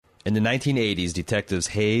In the 1980s, detectives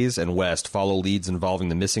Hayes and West follow leads involving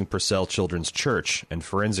the missing Purcell Children's Church and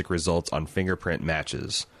forensic results on fingerprint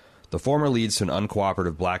matches. The former leads to an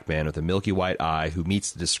uncooperative black man with a milky white eye who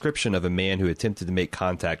meets the description of a man who attempted to make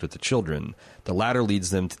contact with the children. The latter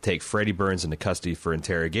leads them to take Freddie Burns into custody for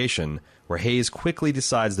interrogation, where Hayes quickly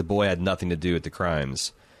decides the boy had nothing to do with the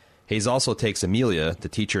crimes. Hayes also takes Amelia, the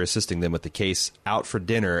teacher assisting them with the case, out for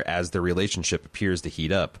dinner as their relationship appears to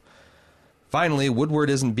heat up. Finally, Woodward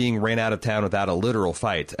isn't being ran out of town without a literal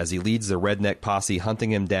fight, as he leads the redneck posse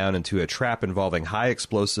hunting him down into a trap involving high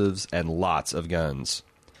explosives and lots of guns.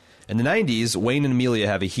 In the 90s, Wayne and Amelia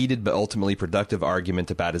have a heated but ultimately productive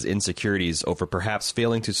argument about his insecurities over perhaps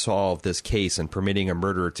failing to solve this case and permitting a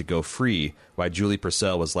murderer to go free, while Julie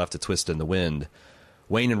Purcell was left to twist in the wind.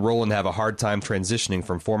 Wayne and Roland have a hard time transitioning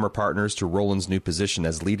from former partners to Roland's new position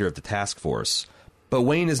as leader of the task force. But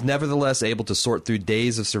Wayne is nevertheless able to sort through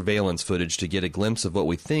days of surveillance footage to get a glimpse of what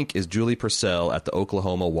we think is Julie Purcell at the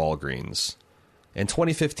Oklahoma Walgreens. In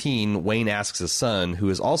 2015, Wayne asks his son, who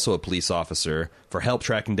is also a police officer, for help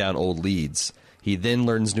tracking down old leads. He then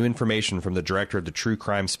learns new information from the director of the True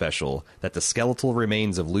Crime Special that the skeletal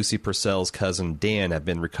remains of Lucy Purcell's cousin Dan have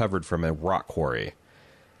been recovered from a rock quarry.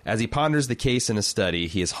 As he ponders the case in his study,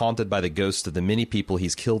 he is haunted by the ghosts of the many people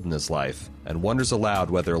he's killed in his life, and wonders aloud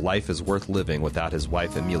whether life is worth living without his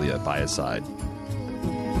wife Amelia by his side.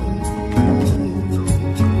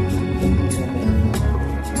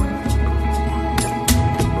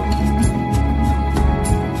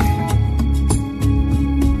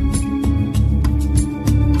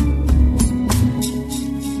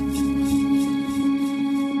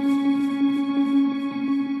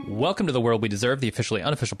 Welcome to The World We Deserve, the officially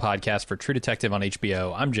unofficial podcast for True Detective on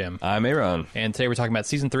HBO. I'm Jim. I'm A.Ron. And today we're talking about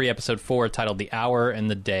Season 3, Episode 4, titled The Hour and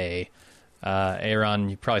the Day. A.Ron,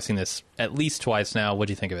 you've probably seen this at least twice now. What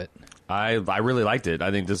do you think of it? I really liked it.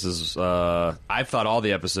 I think this is... I thought all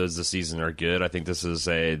the episodes this season are good. I think this is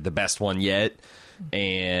the best one yet,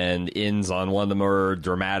 and ends on one of the more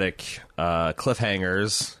dramatic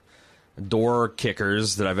cliffhangers, door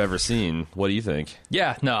kickers that I've ever seen. What do you think?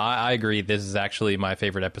 Yeah, no, I agree. This is actually my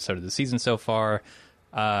favorite episode of the season so far.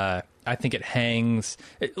 I think it hangs...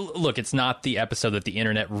 Look, it's not the episode that the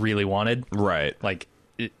internet really wanted. Right. Like,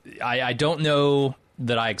 I don't know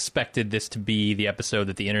that I expected this to be the episode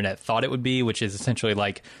that the internet thought it would be, which is essentially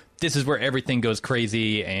like, this is where everything goes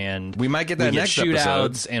crazy, and we might get that next shootouts,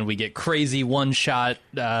 episode. And we get crazy one-shot,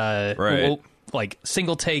 right. Like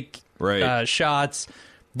single-take right. shots.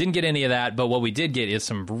 Didn't get any of that, but what we did get is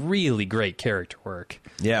some really great character work.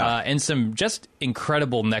 Yeah. And some just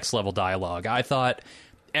incredible next-level dialogue. I thought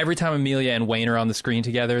every time Amelia and Wayne are on the screen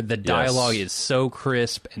together, the dialogue is so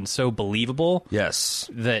crisp and so believable. Yes.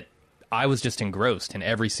 That I was just engrossed in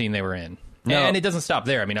every scene they were in. No. And it doesn't stop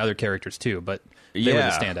there. I mean, other characters too, but they were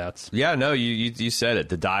the standouts. Yeah, no, you said it.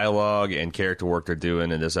 The dialogue and character work they're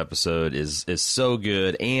doing in this episode is so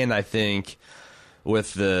good, and I think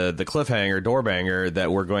with the cliffhanger, doorbanger,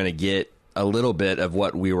 that we're going to get a little bit of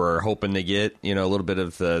what we were hoping to get, a little bit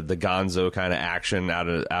of the gonzo kind of action out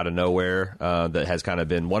of nowhere that has kind of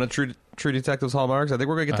been one of True Detective's hallmarks. I think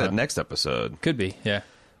we're going to get that next episode. Could be, yeah.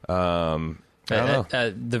 I don't know.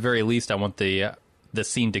 At the very least, I want the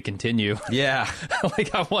scene to continue. Yeah.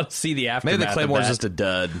 Like, I want to see the aftermath. Maybe the Claymore's just a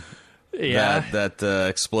dud. Yeah. That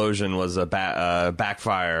explosion was a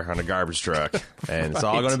backfire on a garbage truck. And it's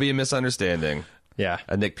all going to be a misunderstanding. Yeah.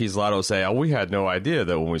 And Nick Pizzolatto will say, we had no idea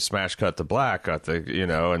that when we smash cut to black,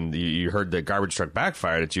 and you heard the garbage truck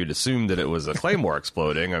backfire, that you'd assume that it was a Claymore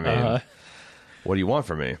exploding. I mean, what do you want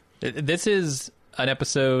from me? This is an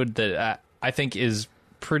episode that I think is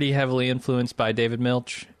pretty heavily influenced by David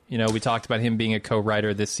Milch. We talked about him being a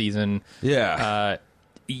co-writer this season. Yeah.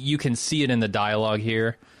 You can see it in the dialogue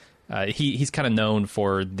here. He's kind of known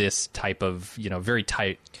for this type of, very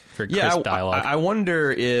tight, very crisp dialogue. I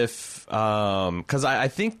wonder if, because I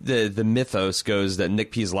think the mythos goes that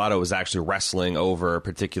Nick Pizzolatto was actually wrestling over a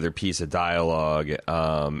particular piece of dialogue,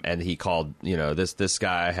 and he called, this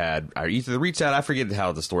guy had either reached out, I forget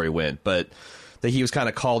how the story went, but that he was kind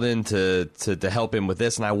of called in to help him with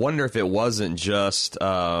this, and I wonder if it wasn't just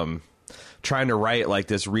trying to write like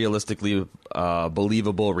this realistically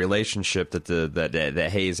believable relationship that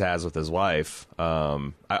Hayes has with his wife.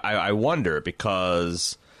 I wonder,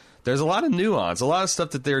 because there's a lot of nuance, a lot of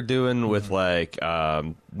stuff that they're doing with like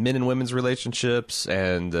men and women's relationships,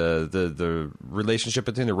 and the relationship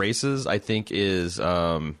between the races, I think is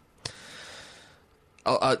I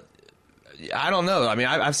don't know. I mean,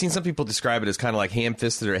 I've seen some people describe it as kind of like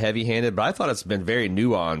ham-fisted or heavy-handed, but I thought it's been very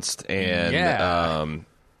nuanced, and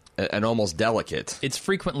and almost delicate. It's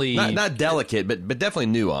frequently not delicate, but definitely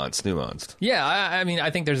nuanced. Yeah, I mean,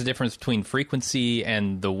 I think there's a difference between frequency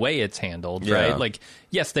and the way it's handled, right? Like,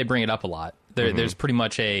 yes, they bring it up a lot. There's pretty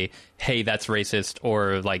much a, hey, that's racist,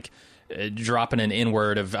 or like dropping an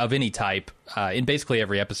N-word of any type in basically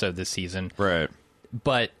every episode this season. Right.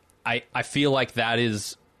 But I feel like that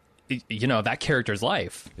is, that character's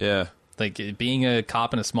life. Yeah. Like, being a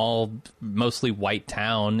cop in a small, mostly white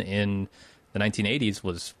town in the 1980s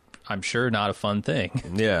was, I'm sure, not a fun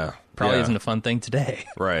thing. Yeah. Probably isn't a fun thing today.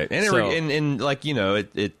 Right. And like,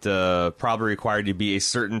 it probably required you to be a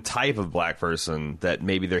certain type of black person that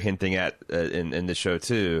maybe they're hinting at in the show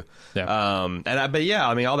too. Yeah. But yeah,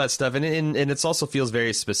 I mean, all that stuff. And it also feels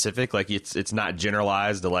very specific. Like, it's not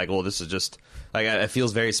generalized to like, well, this is just like, it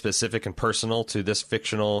feels very specific and personal to this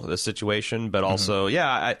fictional situation. But also,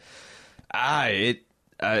 if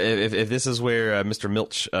this is where Mr.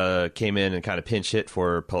 Milch came in and kind of pinch hit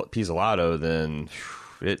for Pizzolatto, then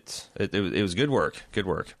it was good work. Good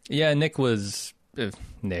work. Yeah, Nick was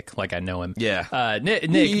Nick, like I know him. Yeah, Nick.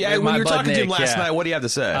 When you were talking to him last night, what do you have to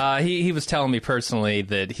say? He was telling me personally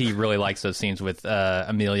that he really likes those scenes with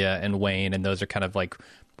Amelia and Wayne, and those are kind of like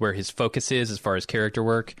where his focus is as far as character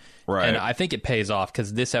work. Right. And I think it pays off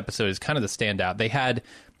because this episode is kind of the standout. They had,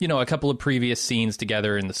 a couple of previous scenes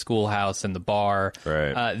together in the schoolhouse and the bar.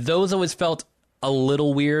 Right. Those always felt a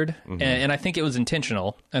little weird, and I think it was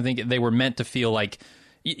intentional. I think they were meant to feel like,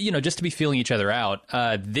 just to be feeling each other out.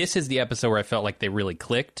 This is the episode where I felt like they really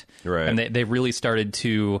clicked. Right. And they really started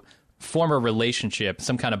to form a relationship,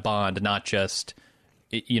 some kind of bond, not just,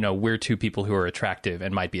 we're two people who are attractive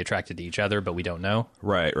and might be attracted to each other, but we don't know.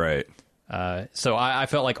 Right. So I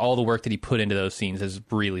felt like all the work that he put into those scenes has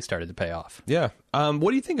really started to pay off. Yeah.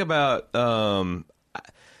 What do you think about...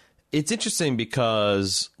 it's interesting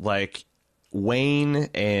because, like, Wayne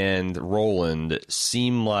and Roland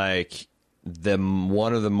seem like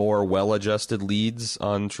one of the more well-adjusted leads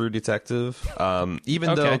on True Detective.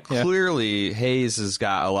 Even though clearly Hayes has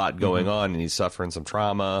got a lot going on and he's suffering some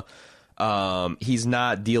trauma. He's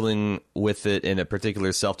not dealing with it in a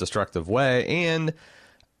particular self-destructive way. And...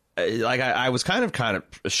 like I was kind of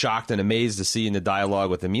shocked and amazed to see in the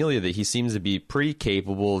dialogue with Amelia that he seems to be pretty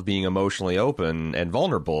capable of being emotionally open and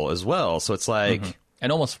vulnerable as well. So it's like...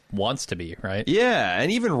 And almost wants to be, right? Yeah,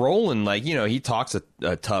 and even Roland, like, he talks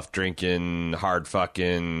a tough drinking, hard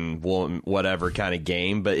fucking, whatever kind of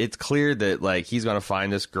game, but it's clear that, like, he's going to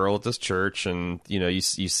find this girl at this church, and, you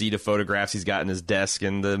see the photographs he's got in his desk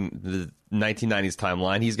in the 1990s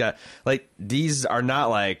timeline. He's got, like, these are not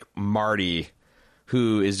like Marty...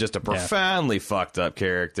 who is just a profoundly fucked up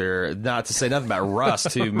character. Not to say nothing about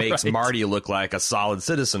Rust, who makes Marty look like a solid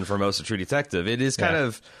citizen for most of True Detective. It is kind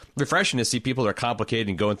of refreshing to see people that are complicated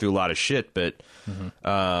and going through a lot of shit. But,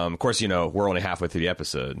 of course, we're only halfway through the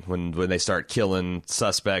episode. When they start killing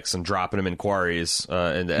suspects and dropping them in quarries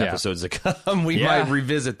in the episodes that come, we might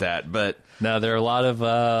revisit that. But... No, there are a lot of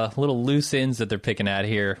little loose ends that they're picking at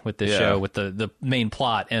here with this show, with the main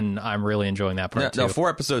plot, and I'm really enjoying that part, too. Now, 4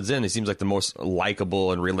 episodes in, he seems like the most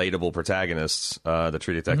likable and relatable protagonists that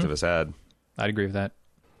True Detective has had. I'd agree with that.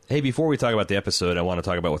 Hey, before we talk about the episode, I want to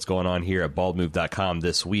talk about what's going on here at baldmove.com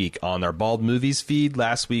this week. On our Bald Movies feed,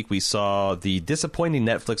 last week we saw the disappointing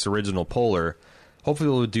Netflix original Polar. Hopefully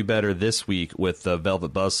we'll do better this week with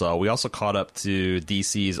Velvet Buzzsaw. We also caught up to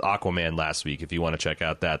DC's Aquaman last week, if you want to check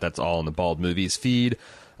out that. That's all in the Bald Movies feed.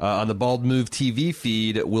 On the Bald Move TV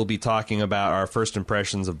feed, we'll be talking about our first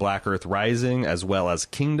impressions of Black Earth Rising, as well as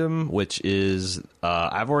Kingdom, which is...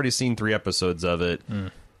 I've already seen 3 episodes of it.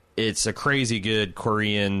 It's a crazy good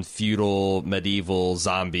Korean, feudal, medieval,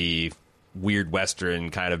 zombie, weird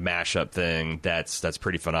Western kind of mashup thing that's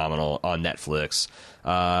pretty phenomenal on Netflix.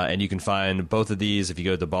 And you can find both of these if you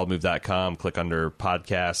go to baldmove.com, click under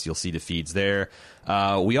podcasts, you'll see the feeds there.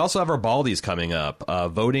 We also have our Baldies coming up.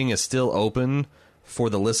 Voting is still open for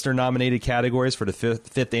the listener-nominated categories for the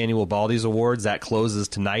fifth annual Baldies Awards. That closes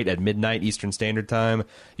tonight at midnight Eastern Standard Time.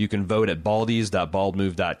 You can vote at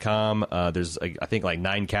baldies.baldmove.com. There's, I think, like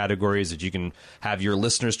 9 categories that you can have your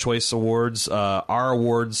Listener's Choice Awards. Our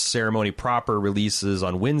awards ceremony proper releases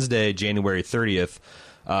on Wednesday, January 30th,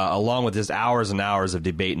 along with just hours and hours of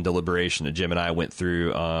debate and deliberation that Jim and I went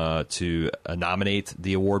through to nominate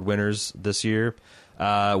the award winners this year.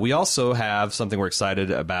 We also have something we're excited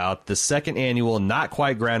about, the second annual Not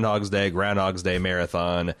Quite Groundhog's Day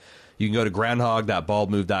Marathon. You can go to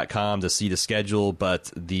groundhog.baldmove.com to see the schedule,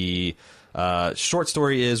 but the short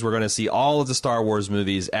story is we're going to see all of the Star Wars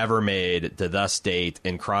movies ever made to this date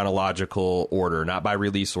in chronological order, not by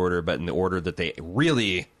release order, but in the order that they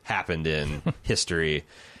really happened in history.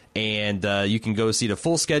 And you can go see the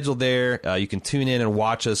full schedule there. You can tune in and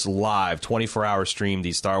watch us live, 24-hour stream,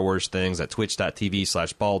 these Star Wars things at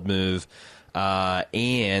twitch.tv/baldmove.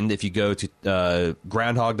 And if you go to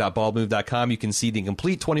groundhog.baldmove.com, you can see the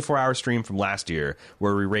complete 24-hour stream from last year,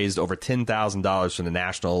 where we raised over $10,000 from the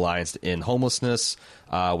National Alliance to End Homelessness.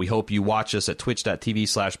 We hope you watch us at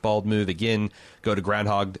twitch.tv/baldmove. Again, go to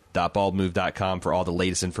groundhog.baldmove.com for all the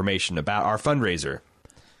latest information about our fundraiser.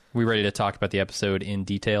 We ready to talk about the episode in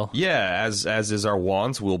detail? Yeah, as is our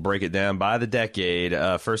wont, we'll break it down by the decade.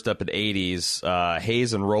 First up in the 80s,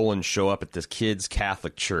 Hayes and Roland show up at this kid's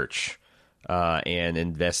Catholic church and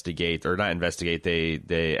investigate, or not investigate,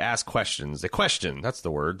 they ask questions. They question, that's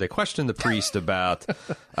the word. They question the priest about...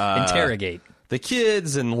 interrogate. The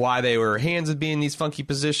kids and why they were hands would be in these funky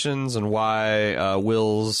positions and why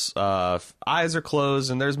Will's eyes are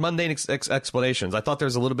closed, and there's mundane explanations. I thought there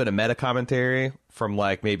was a little bit of meta commentary from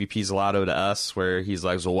like maybe Pizzolatto to us, where he's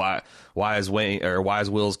like, "So why is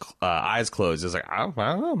Will's eyes closed?" It's like I don't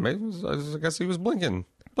know, maybe I guess he was blinking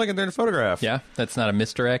during the photograph. Yeah, that's not a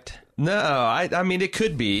misdirect. No, I mean, it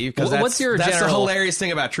could be, because what's your that's general... the hilarious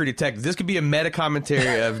thing about True Detective. This could be a meta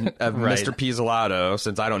commentary of right. Mr. Pizzolatto,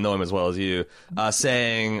 since I don't know him as well as you,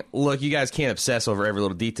 saying, look, you guys can't obsess over every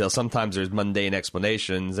little detail. Sometimes there's mundane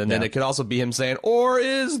explanations, and then it could also be him saying, or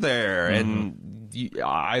is there? And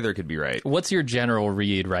either could be right. What's your general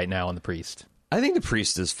read right now on the priest? I think the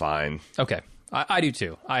priest is fine. Okay, I do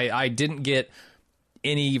too. I didn't get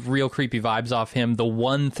any real creepy vibes off him. The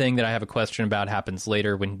one thing that I have a question about happens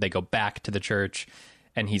later when they go back to the church,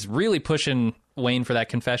 and he's really pushing Wayne for that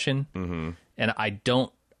confession. Mm-hmm. And I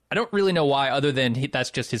don't really know why, other than that's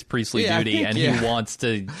just his priestly duty, and he wants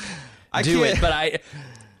to do it.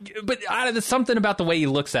 But there's something about the way he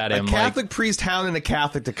looks at him. A Catholic priest hounding a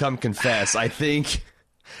Catholic to come confess, I think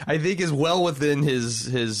is well within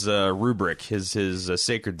his rubric, his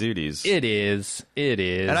sacred duties. It is.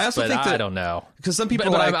 And I also think that, I don't know, because some people.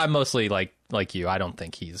 But I'm mostly like you. I don't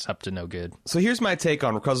think he's up to no good. So here's my take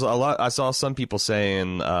on, because I saw some people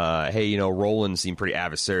saying, "Hey, Roland seemed pretty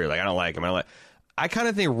adversarial. Like, I don't like him. I kind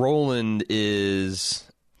of think Roland is."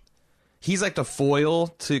 He's like the foil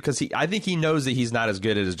to, because I think he knows that he's not as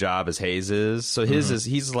good at his job as Hayes is. So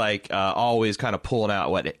he's like always kind of pulling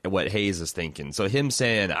out what Hayes is thinking. So him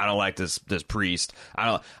saying, "I don't like this priest,"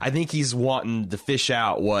 I think he's wanting to fish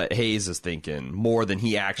out what Hayes is thinking more than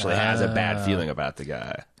he actually has a bad feeling about the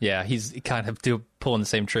guy. Yeah, he's kind of pulling the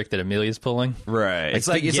same trick that Amelia's pulling. Right. It's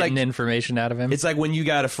like getting information out of him. It's like when you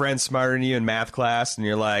got a friend smarter than you in math class, and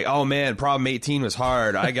you're like, "Oh man, problem 18 was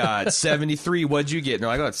hard. I got 73. What'd you get?" And they're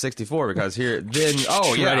like, "Oh, it's 64 because here." Then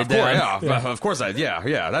of course I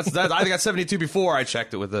That's I got 72 before I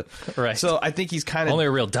checked it with the right. So I think he's kind of only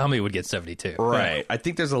a real dummy would get 72. Right. Yeah. I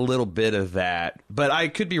think there's a little bit of that, but I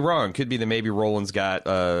could be wrong. Could be that maybe Roland's got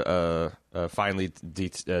finely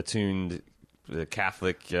tuned the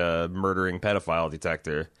Catholic murdering pedophile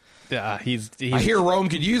detector. Yeah, he's I hear Rome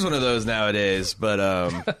could use one of those nowadays, but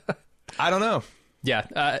I don't know. Yeah,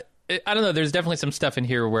 I don't know. There's definitely some stuff in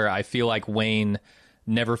here where I feel like Wayne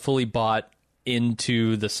never fully bought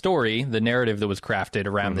into the story, the narrative that was crafted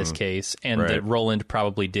around this case, and that Roland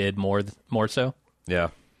probably did more so. Yeah.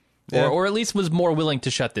 Or at least was more willing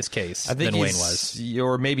to shut this case than Wayne was.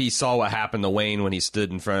 Or maybe he saw what happened to Wayne when he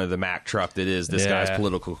stood in front of the Mack truck that is this guy's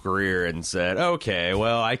political career and said, okay,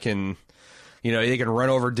 well, I can, they can run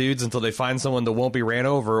over dudes until they find someone that won't be ran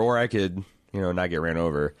over, or I could, not get ran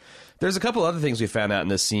over. There's a couple other things we found out in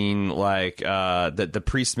this scene, like that the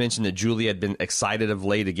priest mentioned that Julie had been excited of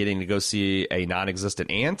late at getting to go see a non-existent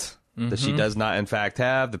aunt that she does not, in fact,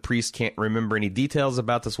 have. The priest can't remember any details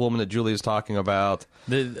about this woman that Julie is talking about.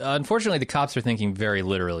 Unfortunately, the cops are thinking very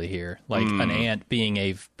literally here, like an aunt being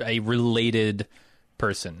a related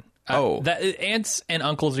person. Aunts and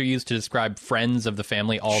uncles are used to describe friends of the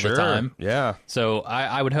family all the time. Yeah. So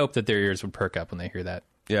I would hope that their ears would perk up when they hear that.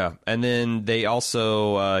 Yeah, and then they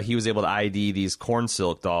also, he was able to ID these corn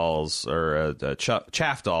silk dolls, or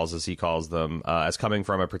chaff dolls, as he calls them, as coming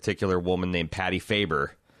from a particular woman named Patty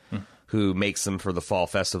Faber, who makes them for the fall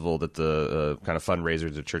festival that the kind of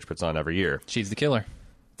fundraiser the church puts on every year. She's the killer.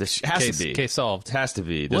 This has to be. Case solved. Has to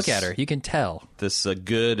be. Look at her. You can tell. This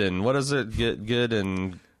good and, what is it? Good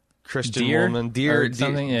and Christian woman? Dear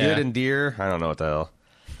something? Good and dear? I don't know what the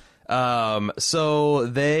hell. So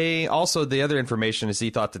they also, the other information is he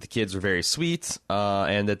thought that the kids were very sweet,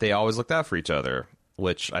 and that they always looked out for each other,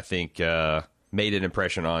 which I think made an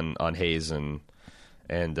impression on Hayes and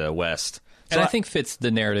West. And I think fits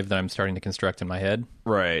the narrative that I'm starting to construct in my head.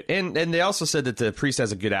 Right. And they also said that the priest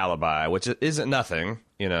has a good alibi, which isn't nothing.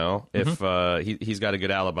 You know, if he's got a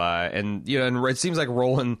good alibi, and and it seems like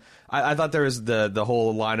Roland. I thought there was the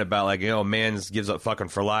whole line about like a man gives up fucking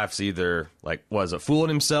for life. It's either like was it fooling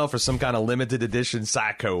himself or some kind of limited edition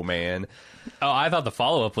psycho man. Oh, I thought the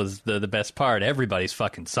follow up was the best part. Everybody's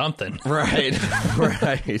fucking something, right,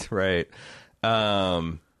 right.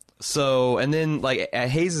 So and then like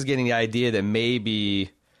Hayes is getting the idea that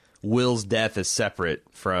maybe Will's death is separate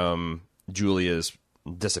from Julia's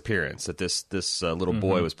disappearance, that this little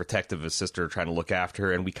boy was protective of his sister, trying to look after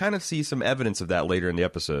her, and we kind of see some evidence of that later in the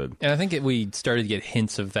episode. And I think we started to get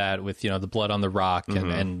hints of that with the blood on the rock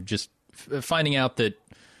and just finding out that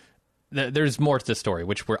there's more to the story,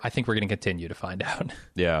 which I think we're going to continue to find out.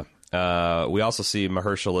 Yeah. We also see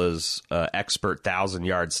Mahershala's expert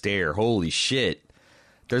 1,000-yard stare. Holy shit.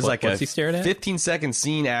 There's like a 15-second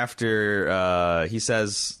scene after he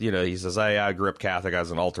says, I grew up Catholic, I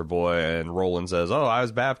was an altar boy, and Roland says, oh, I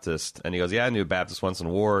was Baptist. And he goes, yeah, I knew a Baptist once in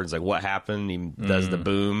war. And it's like, what happened? He does the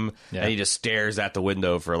boom, and he just stares at the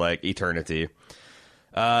window for like eternity.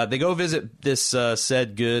 They go visit this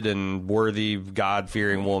said good and worthy,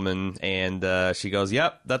 God-fearing woman, and she goes,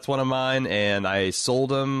 yep, that's one of mine, and I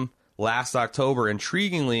sold him last October.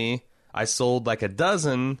 Intriguingly, I sold like a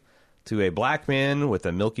dozen to a black man with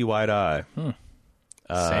a milky white eye.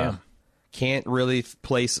 Sam. Can't really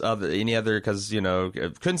place any other, because,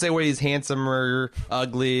 couldn't say whether he's handsome or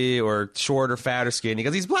ugly or short or fat or skinny,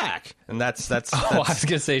 because he's black. And that's I was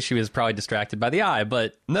going to say she was probably distracted by the eye,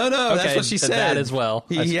 but... No, okay, that's what she said. That as well,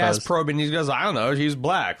 He has probing, he goes, I don't know, he's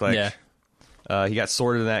black. Like, yeah. He got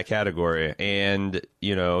sorted in that category. And,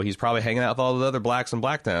 he's probably hanging out with all the other blacks in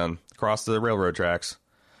Blacktown across the railroad tracks.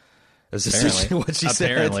 That's essentially what she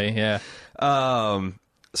said. Apparently, yeah.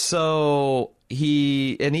 So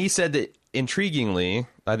he said that, intriguingly,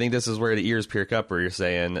 I think this is where the ears perk up, where you're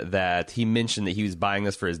saying that he mentioned that he was buying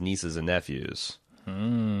this for his nieces and nephews,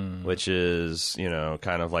 which is,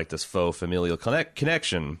 kind of like this faux familial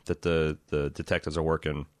connection that the detectives are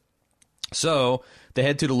working. So they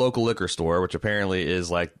head to the local liquor store, which apparently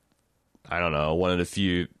is like, I don't know, one of the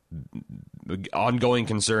few ongoing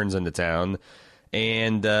concerns in the town.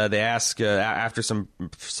 And they ask, after some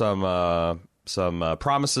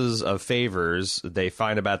promises of favors, they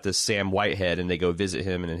find about this Sam Whitehead, and they go visit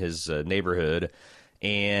him in his neighborhood,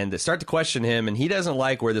 and they start to question him, and he doesn't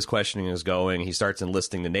like where this questioning is going. He starts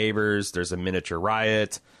enlisting the neighbors. There's a miniature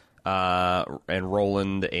riot, and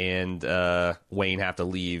Roland and Wayne have to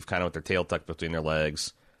leave kind of with their tail tucked between their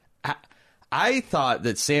legs. I thought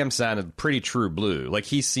that Sam sounded pretty true blue. Like,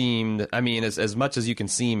 he seemed, as much as you can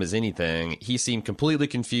seem as anything, he seemed completely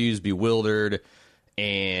confused, bewildered,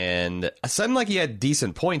 and it sounded like he had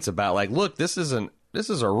decent points about, like, look, this is a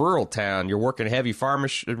rural town. You're working heavy farm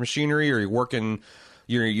machinery, or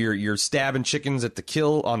you're stabbing chickens at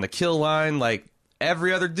on the kill line. Like,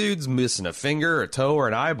 every other dude's missing a finger, a toe, or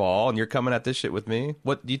an eyeball, and you're coming at this shit with me.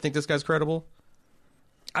 What, do you think this guy's credible?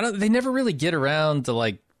 They never really get around to,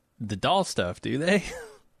 like, the doll stuff, do they?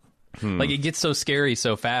 Like, it gets so scary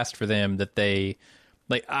so fast for them that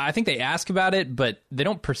I think they ask about it, but they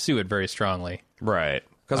don't pursue it very strongly. Right.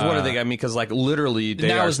 Because what are they? Because like literally,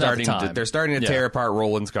 they're starting to tear apart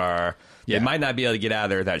Roland's car. Yeah. They might not be able to get out of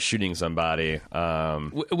there without shooting somebody.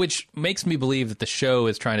 Which makes me believe that the show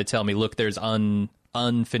is trying to tell me, look, there's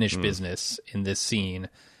unfinished business in this scene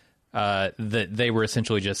that they were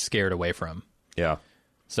essentially just scared away from. Yeah.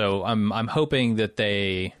 So I'm hoping that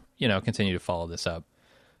they continue to follow this up.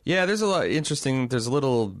 Yeah, there's a lot interesting. There's a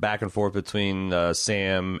little back and forth between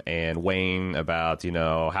Sam and Wayne about,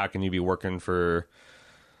 how can you be working for,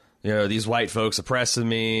 these white folks oppressing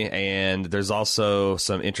me? And there's also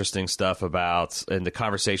some interesting stuff about in the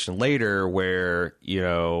conversation later where,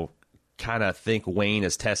 kind of think Wayne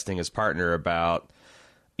is testing his partner about,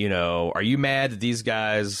 are you mad that these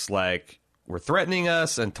guys like were threatening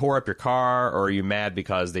us and tore up your car, or are you mad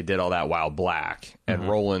because they did all that while black? And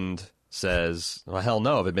Roland says, well, hell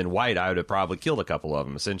no, if it had been white, I would have probably killed a couple of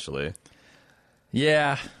them, essentially.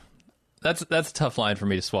 Yeah, that's a tough line for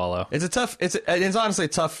me to swallow. It's honestly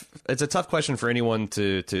tough. It's a tough question for anyone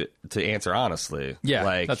to answer honestly. Yeah,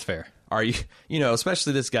 like, that's fair. Are you,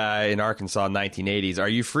 especially this guy in Arkansas in 1980s, are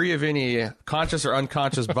you free of any conscious or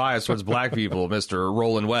unconscious bias towards black people, Mr.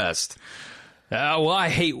 Roland West? Well, I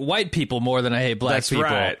hate white people more than I hate black people.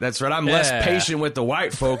 That's right. I'm less patient with the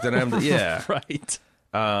white folk than I'm. Yeah. Right.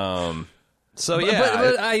 So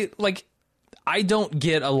yeah, but I don't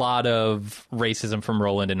get a lot of racism from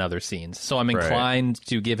Roland in other scenes, so I'm inclined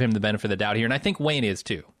to give him the benefit of the doubt here, and I think Wayne is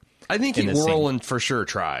too. I think Roland for sure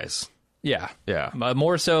tries. Yeah. Yeah.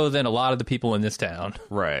 More so than a lot of the people in this town.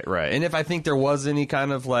 Right, right. And if I think there was any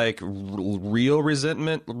kind of, like, real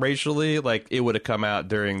resentment racially, like, it would have come out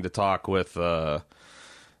during the talk with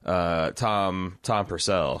Tom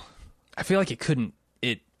Purcell. I feel like it couldn't.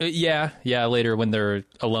 Later when they're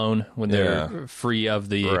alone, when they're free of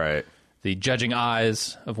the judging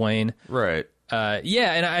eyes of Wayne. Right.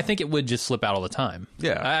 And I think it would just slip out all the time.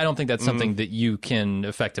 Yeah. I don't think that's something that you can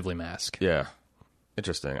effectively mask. Yeah.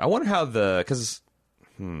 Interesting. I wonder how because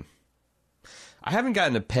I haven't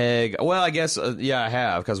gotten a peg. Well, I guess, I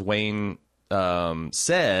have, because Wayne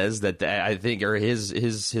says that I think, or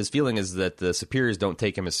his feeling is that the superiors don't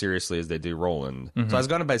take him as seriously as they do Roland. So I was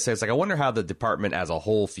going to say, it's like, I wonder how the department as a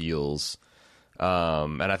whole feels.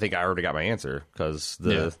 And I think I already got my answer, because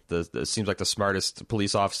it seems like the smartest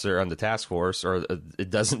police officer on the task force, or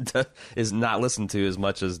is not listened to as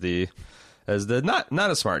much as the not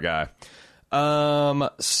a smart guy.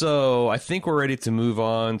 So I think we're ready to move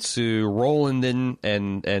on to Roland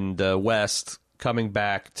and West coming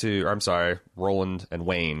back to, Roland and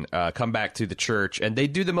Wayne come back to the church, and they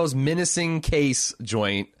do the most menacing case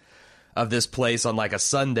joint of this place on, like, a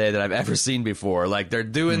Sunday that I've ever seen before. Like, they're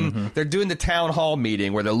doing the town hall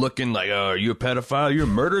meeting where they're looking like, oh, are you a pedophile? You're a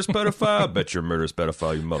murderous pedophile? I bet you're a murderous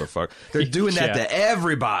pedophile, you motherfucker. They're doing that to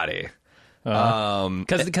everybody.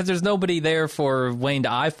 Because there's nobody there for Wayne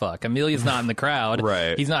to eye fuck. Amelia's not in the crowd.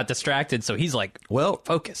 Right. He's not distracted, so he's like, well,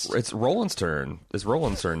 focus. It's Roland's turn. It's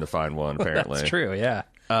Roland's turn to find one, apparently. That's true, yeah.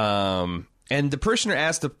 And the parishioner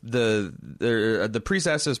asked the priest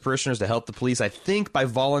asked his parishioners to help the police, I think, by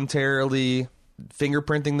voluntarily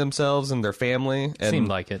fingerprinting themselves and their family. And seemed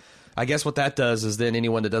like it. I guess what that does is then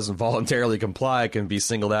anyone that doesn't voluntarily comply can be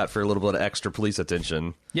singled out for a little bit of extra police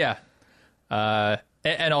attention. Yeah.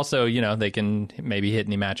 And also, they can maybe hit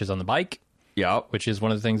any matches on the bike. Yep. Which is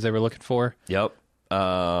one of the things they were looking for. Yep.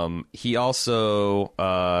 He also,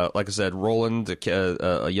 like I said, Roland,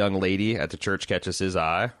 a young lady at the church, catches his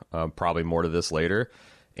eye. Probably more to this later.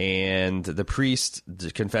 And the priest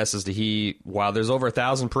confesses to while there's over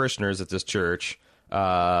 1,000 parishioners at this church,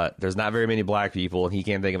 there's not very many black people, and he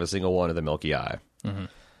can't think of a single one with a milky eye. Mm-hmm.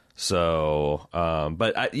 So,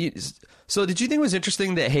 so did you think it was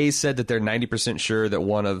interesting that Hayes said that they're 90% sure that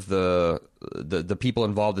one of the people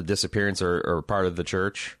involved in the disappearance are part of the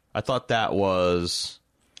church? I thought that was...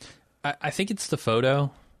 I think it's the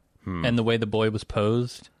photo and the way the boy was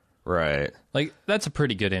posed. Right. Like, that's a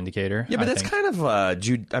pretty good indicator. Yeah, but that's kind of...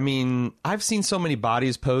 I've seen so many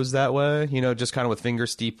bodies posed that way, just kind of with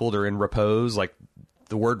fingers steepled or in repose. Like,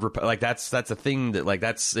 the word... like, that's a thing that... Like,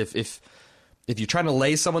 that's... If you're trying to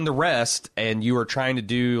lay someone to rest and you are trying to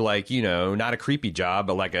do, like, not a creepy job,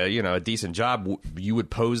 but like a decent job, you would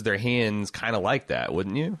pose their hands kind of like that,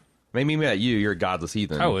 wouldn't you? Maybe not you. You're a godless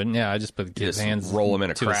heathen. I wouldn't. Yeah, I just put the kid's hands, roll them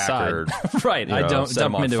in a crack, or right. I don't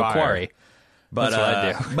dump them into a quarry. But that's what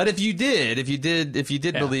I do. But if you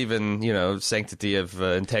did believe in sanctity of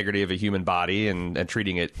integrity of a human body and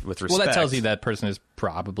treating it with respect, well, that tells you that person is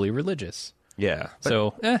probably religious. Yeah.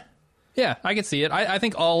 So, yeah, I can see it. I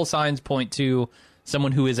think all signs point to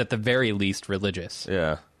someone who is at the very least religious.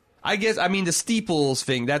 Yeah. I guess, the steeples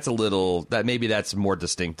thing, maybe that's more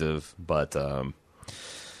distinctive, but...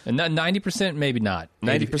 And 90%, maybe not.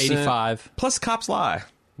 90%. 85. Plus, cops lie.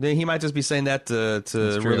 He might just be saying that to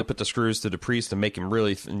really put the screws to the priest and make him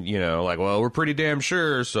really, like, well, we're pretty damn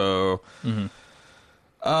sure, so... Mm-hmm.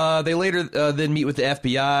 They later then meet with the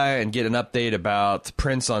FBI and get an update about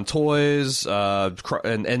prints on toys.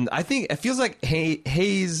 And I think it feels like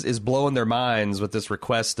Hayes is blowing their minds with this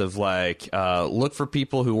request of, like, look for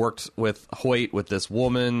people who worked with Hoyt, with this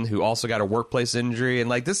woman who also got a workplace injury. And,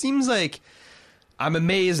 like, this seems like... I'm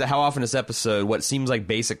amazed at how often this episode, what seems like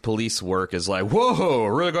basic police work, is like, whoa,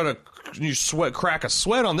 we're really going to crack a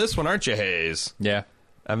sweat on this one, aren't you, Hayes? Yeah.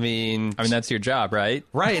 I mean, that's your job, right?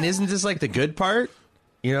 Right, and isn't this, like, the good part?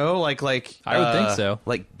 Like I would think so.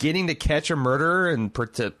 Like getting to catch a murderer and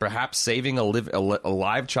perhaps saving a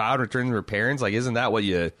live child, returning to their parents. Like, isn't that what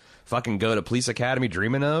you fucking go to police academy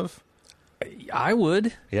dreaming of? I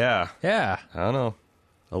would. Yeah. Yeah. I don't know.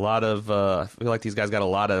 A lot of I feel like these guys got a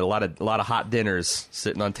lot of hot dinners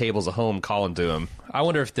sitting on tables at home calling to them. I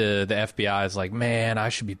wonder if the FBI is like, man, I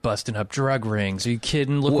should be busting up drug rings. Are you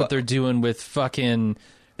kidding? Look what they're doing with fucking.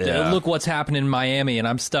 Yeah. Look what's happening in Miami, and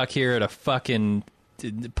I'm stuck here at a fucking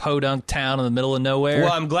podunk town in the middle of nowhere.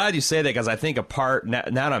 Well, I'm glad you say that, because I think now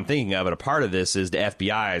that I'm thinking of it, a part of this is the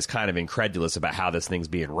FBI is kind of incredulous about how this thing's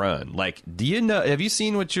being run. Like, have you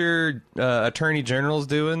seen what your attorney general's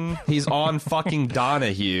doing? He's on fucking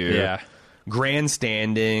Donahue. Yeah.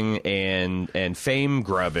 Grandstanding and fame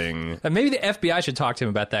grubbing. Maybe the FBI should talk to him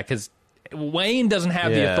about that, because Wayne doesn't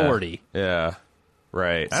have the authority. Yeah.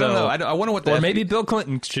 Right. I don't know. I wonder what the... Or maybe Bill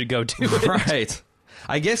Clinton should go do it. Right.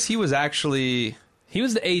 I guess he was actually... He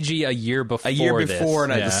was the AG a year before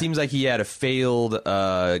and it seems like he had a failed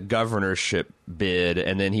governorship bid,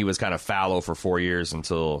 and then he was kind of fallow for 4 years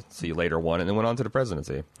until he later won, and then went on to the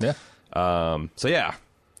presidency. Yeah. So, yeah.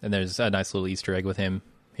 And there's a nice little Easter egg with him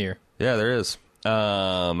here. Yeah, there is.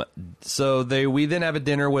 So we then have a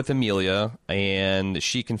dinner with Amelia, and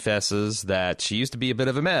she confesses that she used to be a bit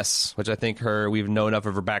of a mess, which I think we've known enough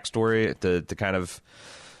of her backstory to kind of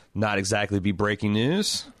not exactly be breaking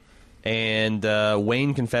news. And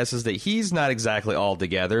Wayne confesses that he's not exactly all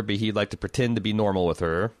together, but he'd like to pretend to be normal with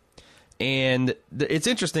her. And it's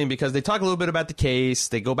interesting because they talk a little bit about the case.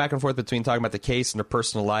 They go back and forth between talking about the case and their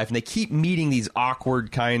personal life, and they keep meeting these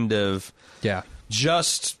awkward kind of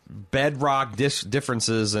just bedrock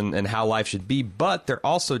differences in how life should be, but they're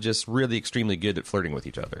also just really extremely good at flirting with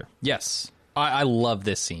each other. Yes. I love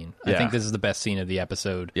this scene. I think this is the best scene of the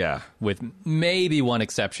episode. Yeah. With maybe one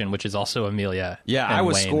exception, which is also Amelia. Yeah, and I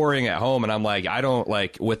was Wayne. scoring at home, and I'm like, I don't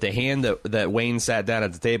like with the hand that Wayne sat down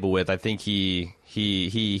at the table with. I think he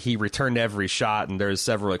returned every shot, and there's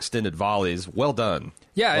several extended volleys. Well done.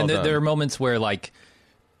 Yeah, well and done. there are moments where like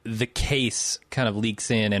the case kind of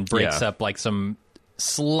leaks in and breaks up like some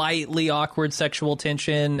slightly awkward sexual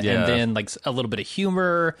tension, and then like a little bit of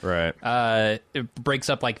humor. Right. It breaks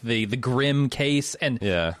up like the grim case, and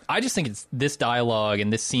I just think this dialogue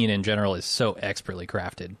and this scene in general is so expertly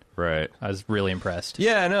crafted. Right. I was really impressed.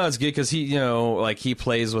 Yeah, no, it's good because he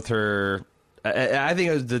plays with her. I think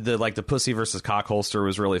it was the pussy versus cock holster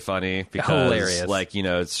was really funny because hilarious. Like,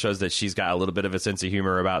 it shows that she's got a little bit of a sense of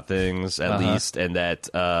humor about things at least, and that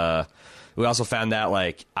we also found out,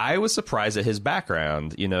 like, I was surprised at his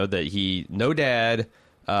background, that no dad,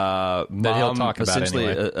 mom, that he'll talk about essentially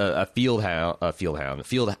anyway. a field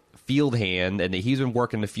hand, and that he's been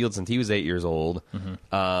working the field since he was 8 years old.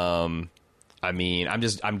 Mm-hmm. I mean,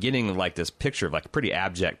 I'm getting like this picture of like pretty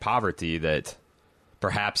abject poverty that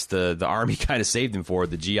perhaps the army kind of saved him for,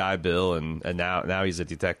 the GI Bill, and now he's a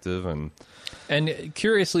detective, and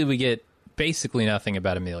curiously we get basically nothing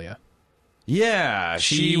about Amelia. Yeah,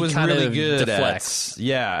 she was really good deflects.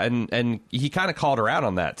 And he kind of called her out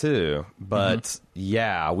on that too. But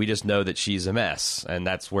we just know that she's a mess, and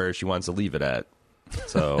that's where she wants to leave it at.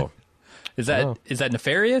 So is that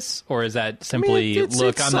nefarious, or is that simply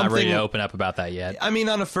look? I'm not ready to open up about that yet. I mean,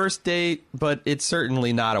 on a first date, but it's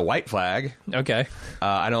certainly not a white flag. Okay,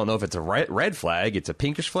 I don't know if it's a red flag. It's a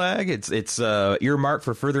pinkish flag. It's earmarked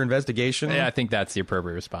for further investigation. Yeah, I think that's the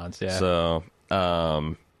appropriate response. Yeah. So,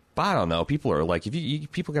 but I don't know. People are like,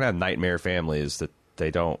 people can have nightmare families that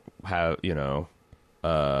they don't have. What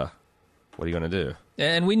are you going to do?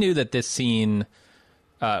 And we knew that this scene.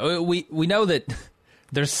 We know that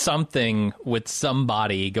there's something with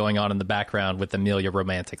somebody going on in the background with Amelia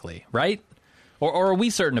romantically, right? Or are we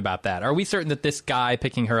certain about that? Are we certain that this guy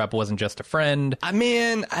picking her up wasn't just a friend?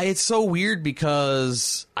 It's so weird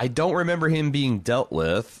because I don't remember him being dealt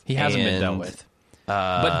with. He hasn't been dealt with.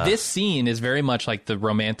 But this scene is very much like the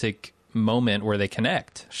romantic moment where they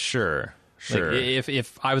connect. Sure. Like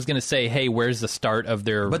if I was going to say, hey, where's the start of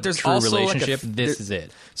their true relationship, this is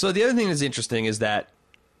it. So the other thing that's interesting is that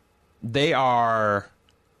they are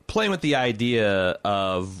playing with the idea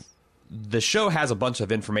of the show has a bunch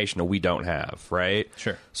of information that we don't have, right?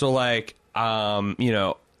 Sure. So like, like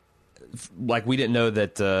we didn't know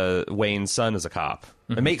that Wayne's son is a cop.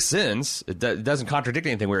 Mm-hmm. It makes sense. It doesn't contradict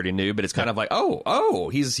anything we already knew, but it's kind of like,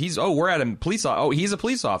 we're at a police. He's a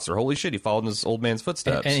police officer. Holy shit! He followed in this old man's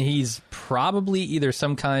footsteps, and he's probably either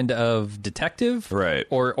some kind of detective, right,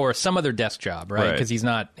 or some other desk job, right? Because he's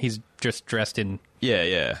not. He's just dressed in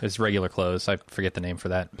his regular clothes. I forget the name for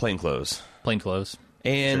that. Plain clothes.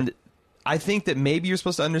 And sure. I think that maybe you're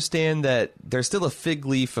supposed to understand that there's still a fig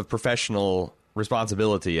leaf of professional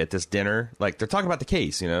responsibility at this dinner. Like, they're talking about the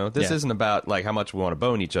case, this isn't about like how much we want to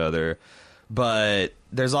bone each other, but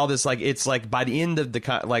there's all this, like, it's like by the end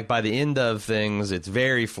of things, it's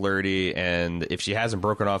very flirty, and if she hasn't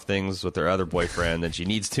broken off things with her other boyfriend, then she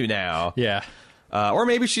needs to now. Or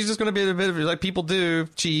maybe she's just going to be a bit of, like, people do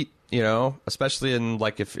cheat, especially in,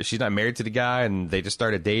 like, if she's not married to the guy and they just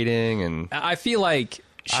started dating. And I feel like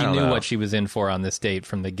she knew what she was in for on this date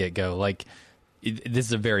from the get-go. Like, this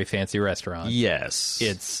is a very fancy restaurant. Yes.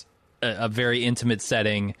 It's a very intimate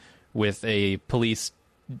setting with a police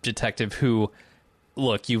detective who,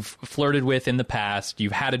 look, you've flirted with in the past.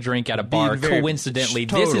 You've had a drink at a bar. Coincidentally,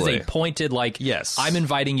 this is a pointed, like, yes, I'm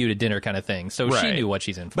inviting you to dinner kind of thing. So she knew what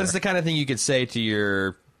she's in for. But it's the kind of thing you could say to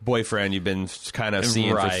your boyfriend you've been kind of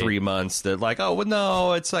seeing for 3 months that like, oh, well,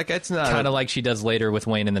 no, it's like, it's not. Kind of like she does later with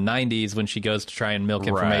Wayne in the 90s when she goes to try and milk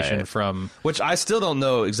information from... Which I still don't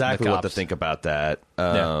know exactly what to think about that.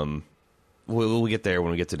 We'll get there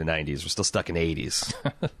when we get to the 90s. We're still stuck in the 80s.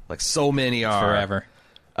 Like so many are. Forever.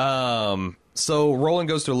 So Roland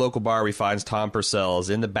goes to a local bar where he finds Tom Purcell's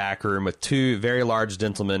in the back room with two very large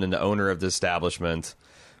gentlemen and the owner of the establishment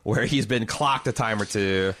where he's been clocked a time or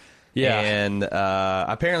two. Yeah. And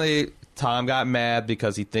apparently Tom got mad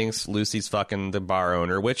because he thinks Lucy's fucking the bar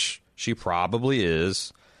owner, which she probably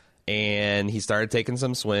is. And he started taking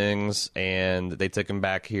some swings, and they took him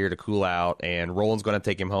back here to cool out, and Roland's going to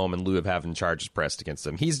take him home in lieu of having charges pressed against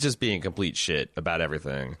him. He's just being complete shit about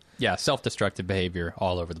everything. Yeah, self-destructive behavior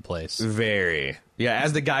all over the place. Very. Yeah,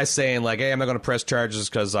 as the guy's saying, like, hey, I'm not going to press charges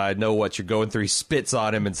because I know what you're going through, he spits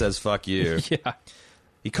on him and says, fuck you. Yeah.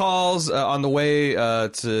 He calls on the way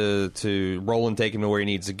to Roland take him to where he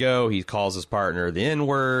needs to go. He calls his partner the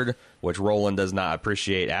N-word, which Roland does not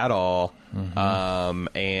appreciate at all.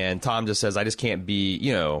 Mm-hmm. And Tom just says, I just can't be,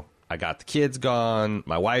 you know, I got the kids gone.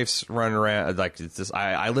 My wife's running around. Like, it's just,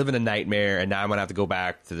 I live in a nightmare, and now I'm going to have to go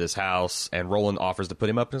back to this house. And Roland offers to put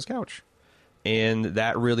him up on his couch. And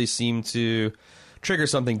that really seemed to trigger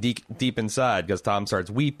something deep inside, because Tom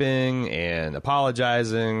starts weeping and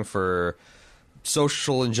apologizing for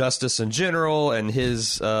social injustice in general and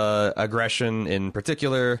his aggression in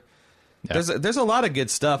particular. Yeah. There's a lot of good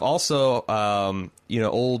stuff. Also, you know,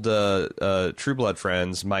 old True Blood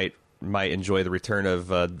friends might enjoy the return of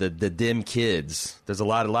the dim kids. There's a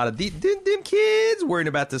lot of dim kids worrying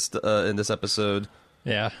about this in this episode.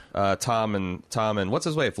 Yeah. Tom and what's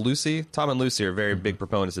his wife, Lucy? Tom and Lucy are very big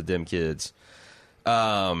proponents of dim kids.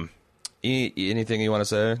 Anything you want to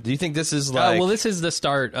say? Do you think this is like... well, this is the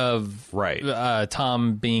start of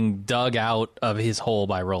Tom being dug out of his hole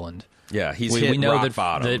by Roland. Yeah, we know rock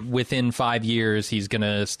bottom. that within 5 years he's going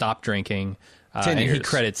to stop drinking. 10 years. And he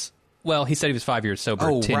credits... Well, he said he was 5 years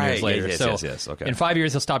sober 10 years later. Yes, okay. In 5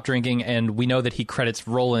 years he'll stop drinking, and we know that he credits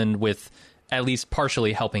Roland with at least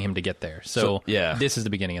partially helping him to get there. So yeah, this is the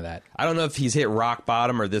beginning of that. I don't know if he's hit rock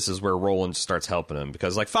bottom or this is where Roland starts helping him,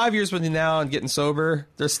 because like 5 years with you now and getting sober,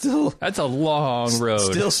 there's still... That's a long road.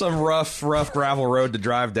 Still some rough gravel road to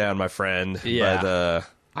drive down, my friend. Yeah. But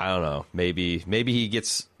I don't know. Maybe he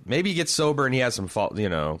gets sober and he has some fault, you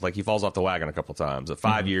know, like he falls off the wagon a couple times. At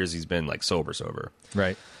 5 years he's been like sober.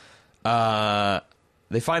 Right.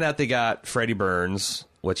 They find out they got Freddie Burns,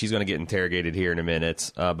 which he's going to get interrogated here in a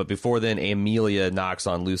minute. But before then, Amelia knocks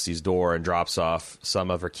on Lucy's door and drops off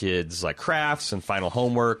some of her kids' like crafts and final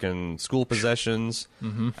homework and school possessions.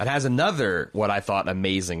 Mm-hmm. It has another, what I thought,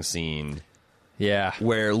 amazing scene. Yeah.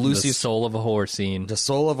 Where Lucy's... The soul of a whore scene. The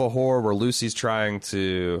soul of a whore, where Lucy's trying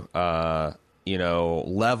to,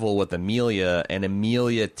 level with Amelia, and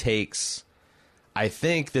Amelia takes... I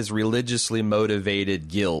think this religiously motivated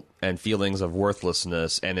guilt and feelings of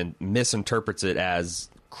worthlessness and misinterprets it as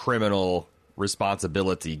criminal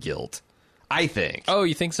responsibility guilt. I think. Oh,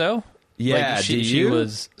 you think so? Yeah. Like she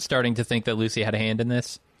was starting to think that Lucy had a hand in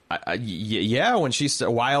this. Yeah. When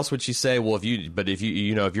why else would she say? Well, I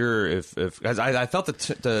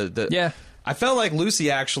felt yeah. I felt like Lucy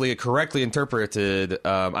actually correctly interpreted.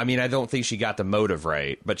 I mean, I don't think she got the motive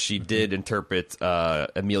right, but she did interpret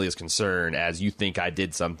Amelia's concern as, you think I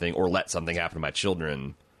did something or let something happen to my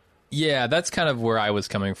children. Yeah, that's kind of where I was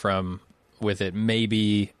coming from with it.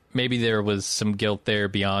 Maybe there was some guilt there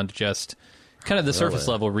beyond just kind of the surface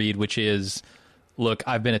level read, which is, look,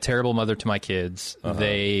 I've been a terrible mother to my kids. Uh-huh.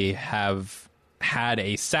 They have had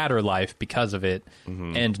a sadder life because of it,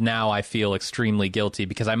 and now I feel extremely guilty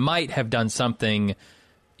because I might have done something,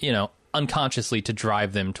 unconsciously to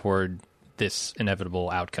drive them toward this inevitable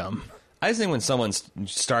outcome. I just think when someone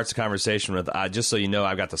starts a conversation with, just so you know,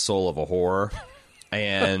 I've got the soul of a whore,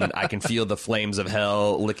 and I can feel the flames of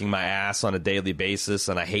hell licking my ass on a daily basis,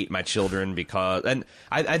 and I hate my children because... And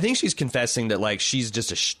I think she's confessing that, like, she's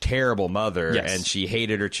just a terrible mother, yes, and she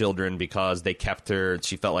hated her children because they kept her...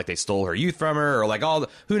 She felt like they stole her youth from her, or, like, all...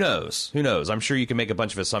 Who knows? I'm sure you can make a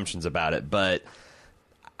bunch of assumptions about it, but...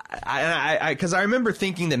 Because I remember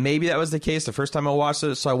thinking that maybe that was the case the first time I watched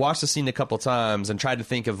it, so I watched the scene a couple times and tried to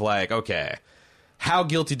think of, like, okay... How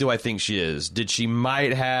guilty do I think she is? Did she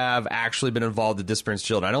might have actually been involved in disciplining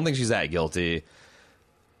children? I don't think she's that guilty.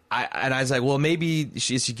 I was like, well, maybe is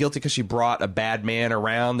she guilty because she brought a bad man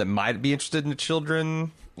around that might be interested in the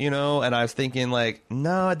children, And I was thinking, like,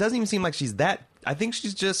 no, it doesn't even seem like she's that. I think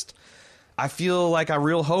she's just... I feel like a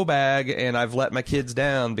real hoe bag, and I've let my kids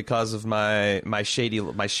down because of my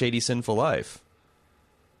shady sinful life.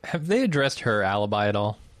 Have they addressed her alibi at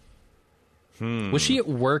all? Was she at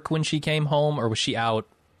work when she came home, or was she out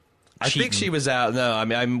I think she was out. No, I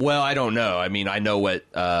mean, I don't know. I mean, I know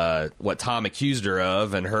what Tom accused her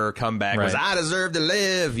of, and her comeback was, "I deserve to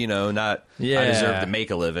live," not I deserve to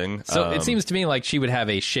make a living. So it seems to me like she would have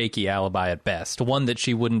a shaky alibi at best, one that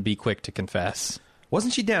she wouldn't be quick to confess.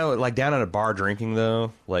 Wasn't she down at a bar drinking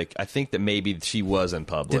though? Like, I think that maybe she was in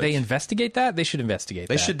public. Did they investigate that? They should investigate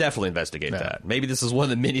that. They should definitely investigate that. Maybe this is one of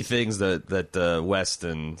the many things that West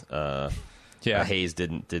and Hayes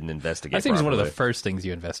didn't investigate. I think properly. it's one of the first things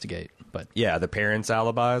you investigate. But yeah, the parents'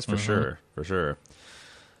 alibis for sure.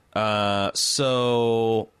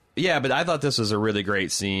 So yeah, but I thought this was a really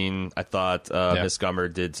great scene. I thought Miss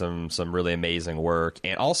Gummer did some really amazing work,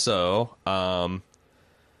 and also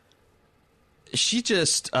she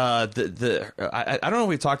just I don't know if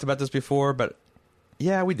we've talked about this before, but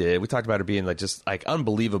yeah, we did. We talked about her being just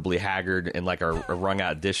unbelievably haggard and like a wrung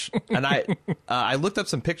out dish. And I looked up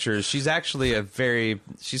some pictures. She's actually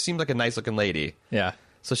she seemed like a nice looking lady. Yeah.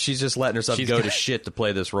 So she's just letting herself go to shit to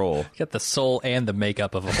play this role. Got the soul and the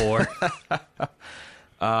makeup of a whore.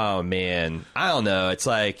 Oh man, I don't know. It's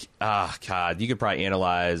like, God, you could probably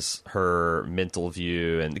analyze her mental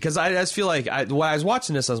view, and because I just feel like when I was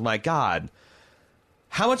watching this, I was like, God,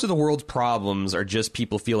 how much of the world's problems are just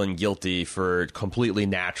people feeling guilty for completely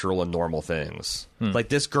natural and normal things? Like,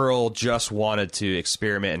 this girl just wanted to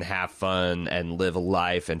experiment and have fun and live a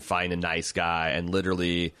life and find a nice guy, and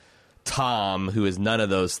literally Tom, who is none of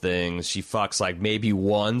those things, she fucks maybe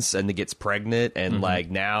once and then gets pregnant, and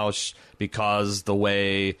now because the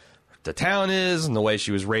way the town is and the way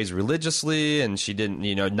she was raised religiously, and she didn't,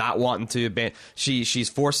 not wanting to she's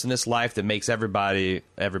forced in this life that makes everybody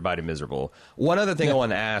miserable. One other thing I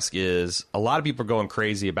want to ask is, a lot of people are going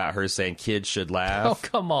crazy about her saying kids should laugh. Oh,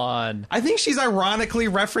 come on. I think she's ironically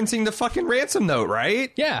referencing the fucking ransom note,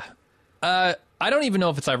 right? Yeah. I don't even know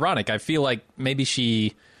if it's ironic. I feel like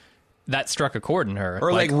maybe that struck a chord in her.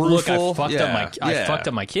 Or look, rueful. I fucked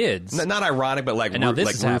up my kids. Not ironic, but and now this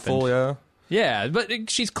has rueful, happened. Yeah, but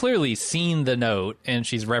she's clearly seen the note and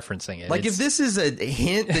she's referencing it. If this is a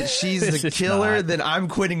hint that she's the killer, then I'm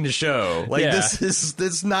quitting the show. This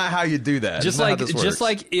is not how you do that. Just like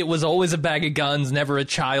it was always a bag of guns, never a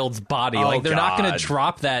child's body. They're not going to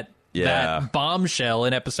drop that bombshell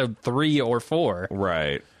in episode 3 or 4.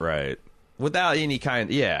 Right. Without any kind,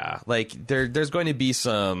 there's going to be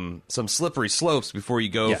some slippery slopes before you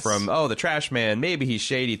go from, the trash man, maybe he's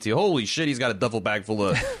shady, to holy shit, he's got a duffel bag full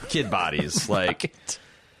of kid bodies. Maybe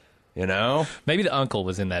the uncle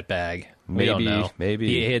was in that bag. We don't know. Maybe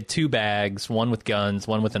he had 2 bags, one with guns,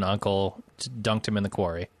 one with an uncle. Just dunked him in the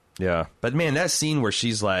quarry. Yeah, but man, that scene where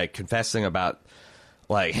she's confessing about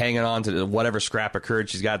hanging on to whatever scrap occurred,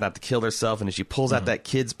 she's got not to kill herself, and then she pulls out that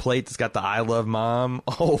kid's plate that's got the "I love mom."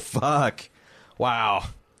 Oh fuck! Wow.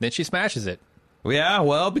 Then she smashes it. Yeah,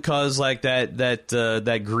 well, because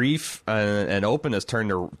that grief and openness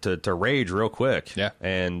turned to rage real quick. Yeah,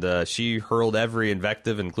 and she hurled every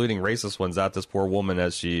invective, including racist ones, at this poor woman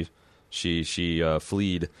as she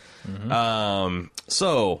fled.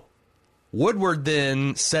 So Woodward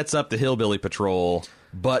then sets up the hillbilly patrol.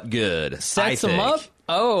 But good. Sets them up?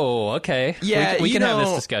 Oh, okay. Yeah, we can have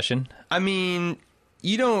this discussion. I mean,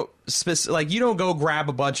 you don't go grab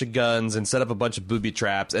a bunch of guns and set up a bunch of booby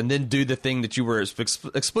traps and then do the thing that you were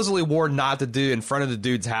explicitly warned not to do in front of the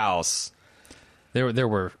dude's house. There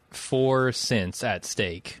were 4 cents at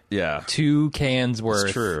stake. Yeah. 2 cans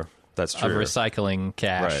worth. That's true. Of recycling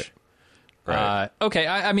cash. Right. Okay,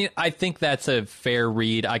 I mean, I think that's a fair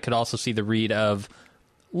read. I could also see the read of,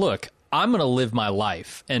 look, I'm going to live my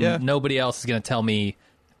life, and nobody else is going to tell me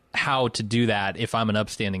how to do that if I'm an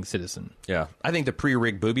upstanding citizen. Yeah. I think the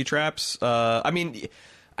pre-rigged booby traps, I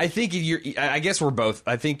think I guess we're both,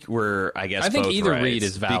 I think both either right, read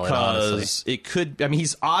is valid, because honestly. It could,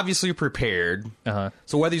 he's obviously prepared.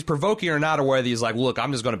 So whether he's provoking or not, or whether he's like, look,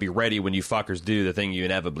 I'm just going to be ready when you fuckers do the thing you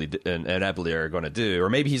inevitably are going to do. Or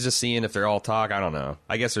maybe he's just seeing if they're all talk. I don't know.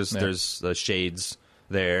 I guess there's shades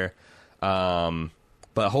there.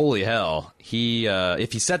 But holy hell,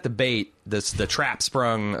 if he set the bait, the trap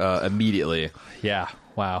sprung immediately. Yeah,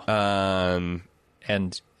 wow.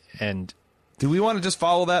 And do we want to just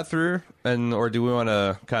follow that through, or do we want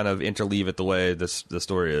to kind of interleave it the way the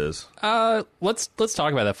story is? Let's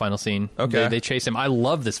talk about that final scene. Okay, they chase him. I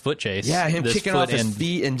love this foot chase. Yeah, him kicking off his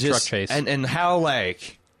feet and just truck chase. and how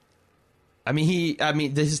his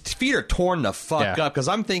feet are torn the fuck up, because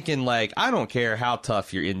I'm thinking I don't care how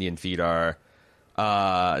tough your Indian feet are.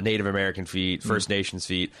 Native American feet, First Nations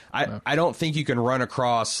feet. I don't think you can run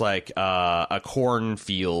across a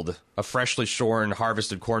cornfield, a freshly shorn,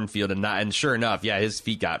 harvested cornfield, and sure enough, his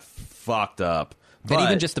feet got fucked up And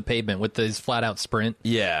even just the pavement with his flat-out sprint,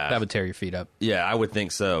 that would tear your feet up. Yeah, I would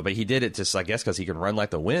think so. But he did it just, I guess, because he can run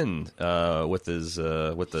like the wind with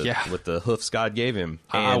the hoofs God gave him.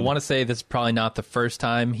 And I want to say this is probably not the first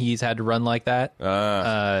time he's had to run like that.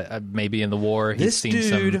 Maybe in the war, he's seen some. This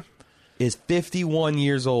dude is 51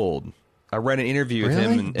 years old. I read an interview with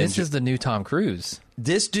him. And this is the new Tom Cruise.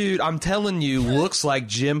 This dude, I'm telling you, looks like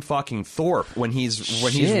Jim fucking Thorpe when he's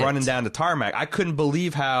running down the tarmac. I couldn't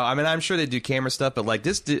believe how. I mean, I'm sure they do camera stuff, but like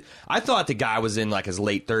this dude, I thought the guy was in like his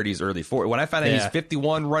late 30s, early 40s. When I found out he's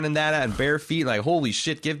 51 running that out in bare feet, like holy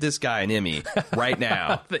shit, give this guy an Emmy right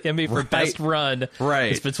now. The Emmy for best run.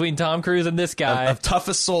 Right. It's between Tom Cruise and this guy. Of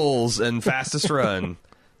toughest souls and fastest run.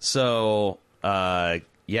 So,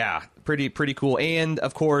 yeah. Pretty cool. And,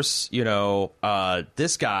 of course, you know,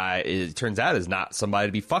 this guy, it turns out, is not somebody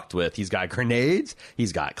to be fucked with. He's got grenades.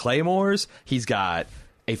 He's got claymores. He's got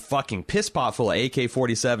a fucking piss pot full of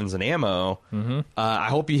AK-47s and ammo. I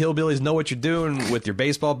hope you hillbillies know what you're doing with your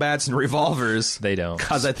baseball bats and revolvers. They don't.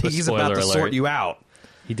 Because I think he's about to sort you out.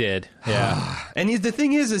 He did, yeah. And the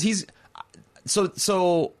thing is he's...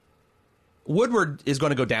 So Woodward is going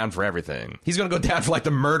to go down for everything. He's going to go down for like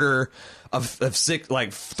the murder of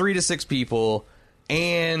 3 to 6 people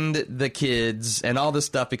and the kids and all this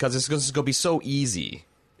stuff because it's going to be so easy.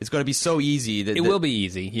 It's going to be so easy. It will be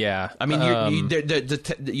easy, yeah. I mean,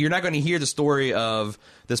 you're not going to hear the story of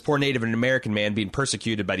this poor Native American man being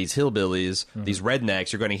persecuted by these hillbillies, these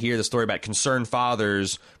rednecks. You're going to hear the story about concerned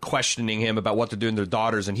fathers questioning him about what they're doing to their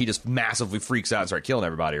daughters, and he just massively freaks out and starts killing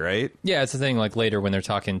everybody, right? Yeah, it's the thing, like, later when they're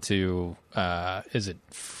talking to, is it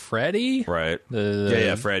Freddie? Right.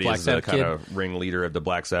 Freddie is the kind of ringleader of the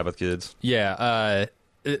Black Sabbath kids. Yeah,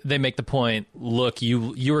 they make the point, look,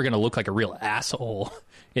 you were going to look like a real asshole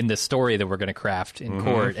in this story that we're going to craft in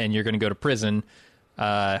court, and you're going to go to prison.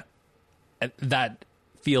 That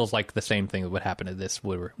feels like the same thing that would happen to this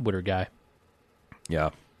Woodward guy.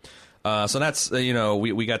 Yeah. So that's,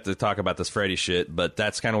 we got to talk about this Freddy shit, but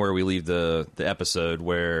that's kind of where we leave the episode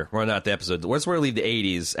not the episode, where's where we leave the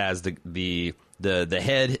 80s as the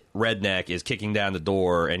head redneck is kicking down the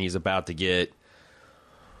door and he's about to get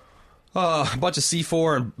a bunch of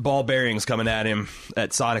C4 and ball bearings coming at him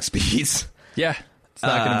at sonic speeds. Yeah. It's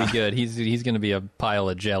not going to be good. He's going to be a pile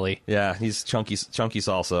of jelly. Yeah, he's chunky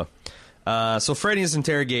salsa. So Freddy's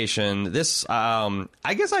interrogation, this, I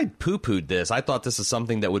guess I poo-pooed this. I thought this is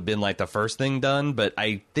something that would have been like the first thing done, but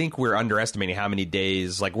I think we're underestimating how many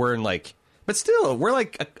days, like we're like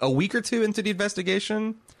a week or two into the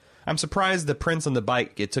investigation. I'm surprised the prints on the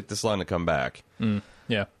bike, it took this long to come back.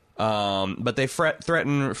 Yeah. But they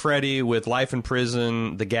threaten Freddy with life in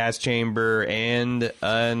prison, the gas chamber, and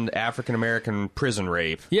an African-American prison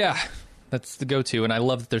rape. Yeah, that's the go-to, and I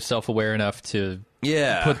love that they're self-aware enough to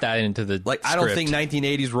put that into the script. I don't think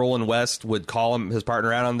 1980s Roland West would call his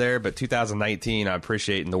partner out on there, but 2019, I'm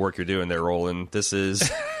appreciating the work you're doing there, Roland. This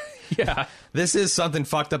is... Yeah. This is something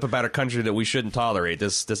fucked up about our country that we shouldn't tolerate.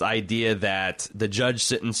 This idea that the judge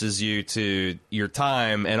sentences you to your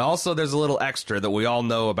time, and also there's a little extra that we all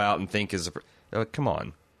know about and think is... come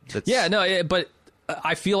on. But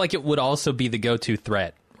I feel like it would also be the go-to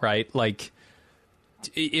threat, right? Like,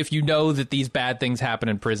 if you know that these bad things happen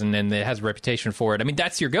in prison and it has a reputation for it, I mean,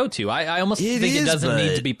 that's your go-to. I almost think it doesn't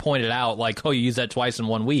need to be pointed out, like, oh, you used that twice in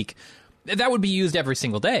 1 week. That would be used every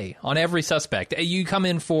single day on every suspect. You come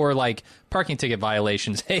in for, like, parking ticket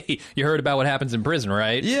violations. Hey, you heard about what happens in prison,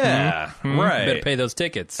 right? Yeah, right. You better pay those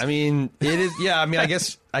tickets. I mean, it is. Yeah, I mean, I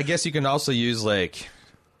guess you can also use, like,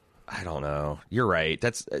 I don't know. You're right.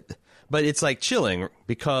 But it's like chilling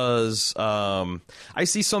because I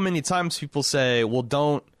see so many times people say, well,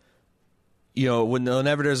 don't.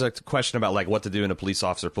 Whenever there's a question about like what to do when a police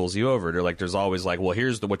officer pulls you over, they're like, there's always like, well,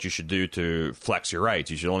 here's what you should do to flex your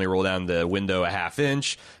rights. You should only roll down the window a half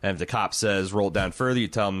inch, and if the cop says roll it down further, you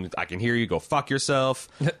tell him, I can hear you, go fuck yourself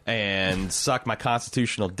and suck my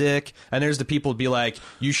constitutional dick. And there's the people who be like,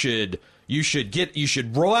 you should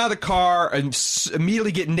roll out of the car and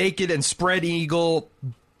immediately get naked and spread eagle.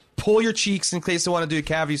 Pull your cheeks in case they want to do a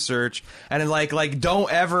cavity search, and then like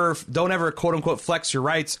don't ever quote unquote flex your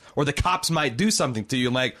rights, or the cops might do something to you.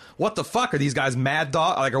 I'm like, what the fuck are these guys mad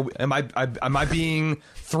dog? Like, am I being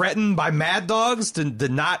threatened by mad dogs to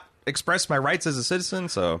not express my rights as a citizen?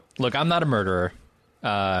 So look, I'm not a murderer.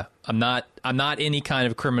 I'm not any kind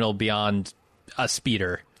of criminal beyond a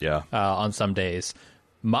speeder. Yeah. On some days,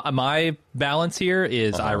 my balance here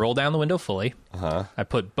is I roll down the window fully. I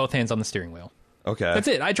put both hands on the steering wheel. Okay. That's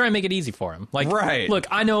it. I try and make it easy for him. Like, right. Look,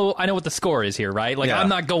 I know what the score is here, right? Like, Yeah. I'm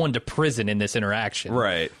not going to prison in this interaction.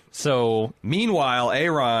 Right. So, meanwhile,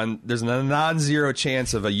 A.Ron, there's a non-zero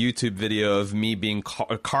chance of a YouTube video of me being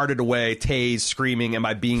carted away, tased, screaming, and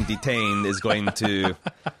my being detained is going to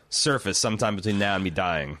surface sometime between now and me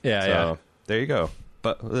dying. Yeah, so, there you go.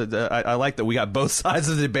 But I like that we got both sides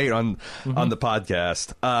of the debate on the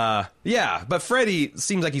podcast. Yeah, but Freddy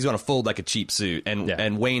seems like he's going to fold like a cheap suit,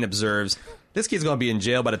 and Wayne observes, this kid's going to be in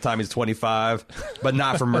jail by the time he's 25, but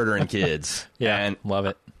not for murdering kids. Yeah, and love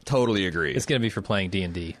it. Totally agree. It's going to be for playing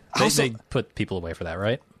D&D. They put people away for that,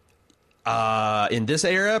 right? In this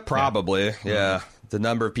era, probably. Yeah. The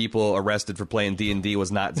number of people arrested for playing D&D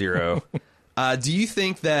was not zero. Do you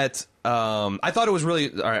think that... I thought it was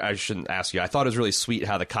really... I shouldn't ask you. I thought it was really sweet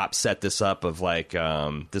how the cops set this up of like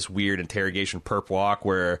this weird interrogation perp walk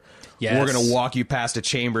where we're going to walk you past the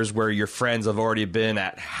chambers where your friends have already been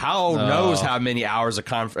at knows how many hours of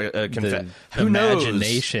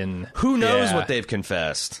imagination. Who knows what they've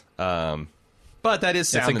confessed? But that is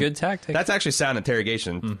sound. It's a good tactic. That's actually sound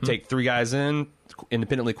interrogation. Take 3 guys in,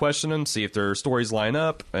 independently question them, see if their stories line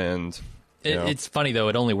up, and... It's funny, though.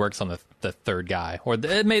 It only works on the third guy. Or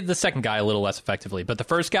it made the second guy a little less effectively. But the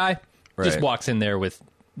first guy just walks in there with,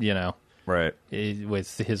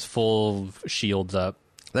 with his full shields up.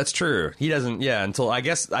 That's true. He doesn't, until I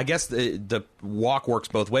guess the walk works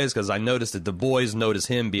both ways, because I noticed that the boys notice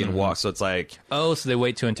him being walked, so it's like... Oh, so they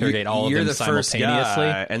wait to interrogate all of them simultaneously? First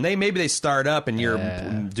guy, and maybe they start up and you're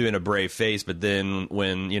doing a brave face, but then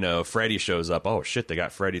when, Freddy shows up, oh shit, they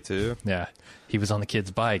got Freddy too? Yeah. He was on the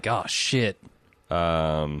kid's bike. Oh, shit.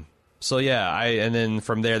 So yeah, and then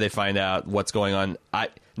from there they find out what's going on. I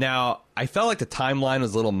felt like the timeline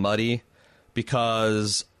was a little muddy,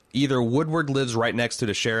 because... Either Woodward lives right next to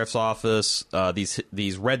the sheriff's office. These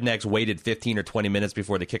rednecks waited 15 or 20 minutes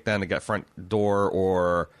before they kicked down the front door,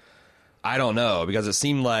 or I don't know, because it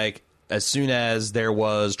seemed like as soon as there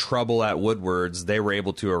was trouble at Woodward's, they were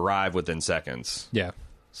able to arrive within seconds. Yeah.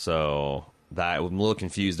 So I'm a little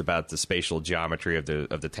confused about the spatial geometry of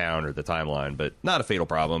the town or the timeline, but not a fatal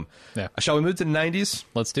problem. Yeah. Shall we move to the 90s?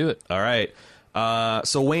 Let's do it. All right.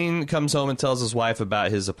 So Wayne comes home and tells his wife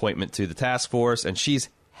about his appointment to the task force, and she's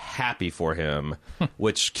happy for him,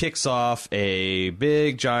 which kicks off a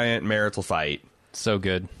big giant marital fight. So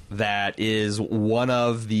good. That is one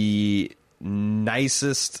of the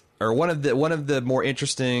nicest, or one of the more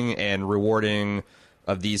interesting and rewarding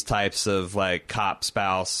of these types of like cop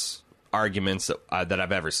spouse arguments that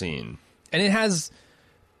I've ever seen. And it has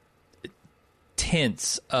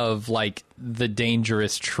tints of like the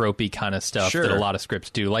dangerous tropey kind of stuff that a lot of scripts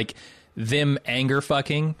do, like them anger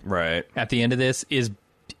fucking right at the end of this is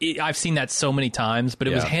I've seen that so many times, but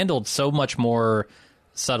it was handled so much more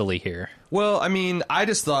subtly here. Well, I mean, I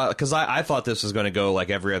just thought, because I thought this was going to go like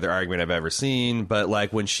every other argument I've ever seen, but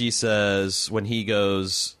like when he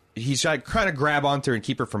goes, he's trying to grab onto her and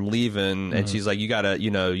keep her from leaving, and she's like, you gotta,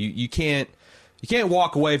 you can't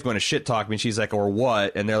walk away from going to shit talk me. And she's like, or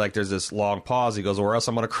what? And they're like, there's this long pause. He goes, or else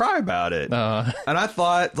I'm going to cry about it. And I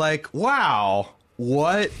thought, like, wow,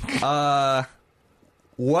 what a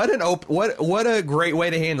great way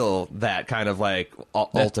to handle that kind of like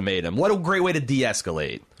ultimatum. What a great way to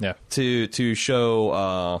de-escalate. Yeah. To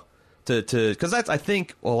show because that's, I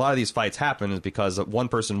think a lot of these fights happen is because one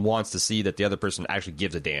person wants to see that the other person actually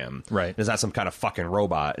gives a damn. Right. It's not some kind of fucking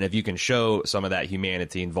robot. And if you can show some of that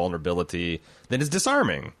humanity and vulnerability, then it's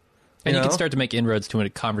disarming. And you can start to make inroads to a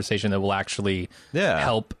conversation that will actually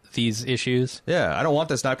help these issues. Yeah, I don't want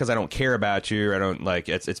this not because I don't care about you. Or I don't like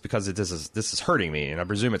it's because this is hurting me, and I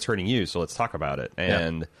presume it's hurting you. So let's talk about it.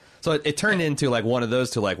 And so it turned into like one of those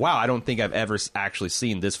to like, wow, I don't think I've ever actually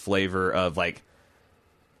seen this flavor of like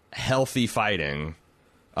healthy fighting.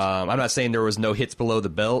 I'm not saying there was no hits below the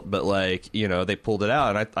belt, but like they pulled it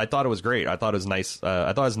out, and I thought it was great. I thought it was nice.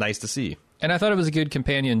 I thought it was nice to see. And I thought it was a good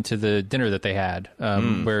companion to the dinner that they had,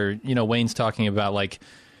 where, Wayne's talking about, like,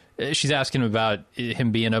 she's asking him about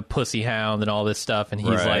him being a pussy hound and all this stuff, and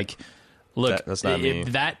he's like, look, that's not me.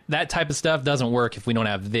 That type of stuff doesn't work if we don't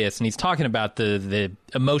have this. And he's talking about the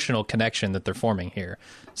emotional connection that they're forming here.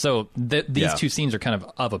 So these two scenes are kind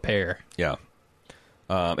of a pair. Yeah.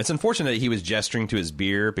 It's unfortunate that he was gesturing to his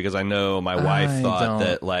beer, because I know my wife thought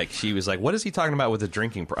that like she was like, "What is he talking about with the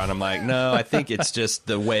drinking?" And I'm like, "No, I think it's just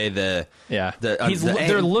the way they're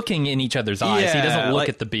looking in each other's eyes. He doesn't look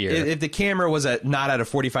at the beer. If the camera was not at a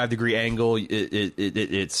 45-degree angle,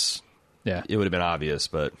 it would have been obvious."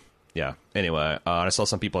 But yeah. Anyway, I saw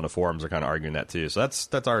some people in the forums are kind of arguing that too. So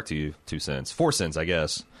that's our two cents, 4 cents, I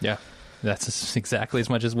guess. Yeah. That's exactly as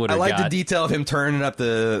much as Woodward I like got. the detail of him turning up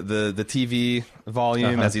the TV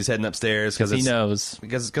volume as he's heading upstairs because he knows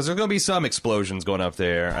because there's going to be some explosions going up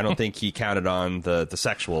there. I don't think he counted on the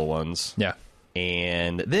sexual ones. Yeah,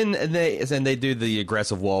 and then they do the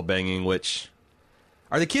aggressive wall banging. Which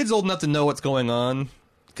are the kids old enough to know what's going on?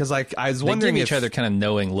 Because like I was wondering, they give each other kind of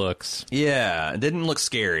knowing looks. Yeah, it didn't look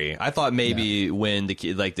scary. I thought maybe when the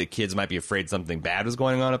kids might be afraid something bad was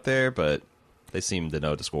going on up there, but they seem to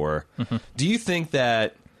know the score. Mm-hmm. Do you think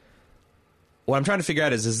that what I'm trying to figure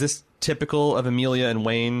out is this typical of Amelia and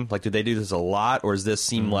Wayne? Like, do they do this a lot, or does this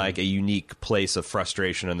seem like a unique place of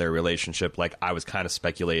frustration in their relationship? Like, I was kind of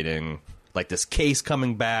speculating, like this case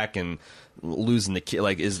coming back and losing the kid.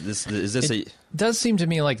 Like, is this It does seem to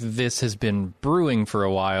me like this has been brewing for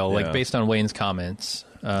a while, like based on Wayne's comments,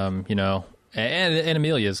 you know, and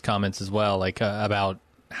Amelia's comments as well, like about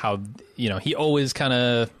how, you know, he always kind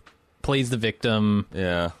of plays the victim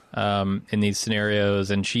in these scenarios,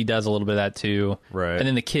 and she does a little bit of that too, right? And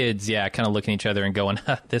then the kids kind of looking at each other and going,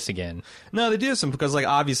 this again. No, they do some, because like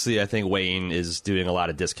obviously I think Wayne is doing a lot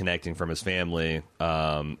of disconnecting from his family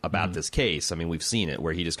about this case. I mean, we've seen it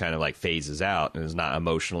where he just kind of like phases out and is not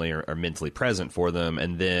emotionally or mentally present for them,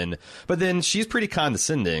 but then she's pretty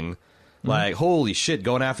condescending. Like, holy shit,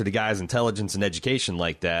 going after the guy's intelligence and education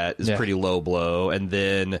like that is pretty low blow. And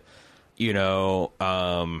then, you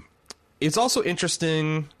know, it's also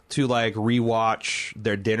interesting to like rewatch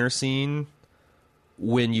their dinner scene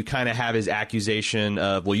when you kind of have his accusation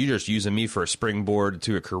of, well, you're just using me for a springboard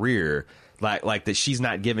to a career. Like that she's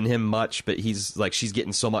not giving him much, but he's like, she's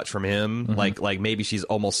getting so much from him. Like maybe she's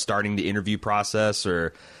almost starting the interview process,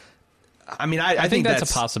 or I mean, I think that's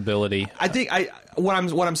a possibility. I think what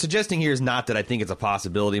I'm suggesting here is not that I think it's a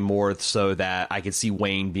possibility, more so that I could see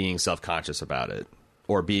Wayne being self-conscious about it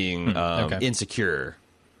or being insecure.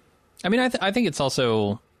 I mean, I think it's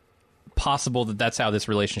also possible that that's how this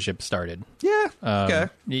relationship started. Yeah. Okay.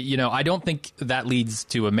 You know, I don't think that leads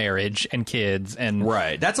to a marriage and kids and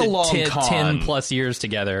right. That's a long 10 plus years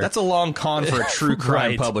together. That's a long con for a true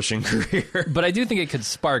crime publishing career. But I do think it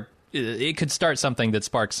could start something that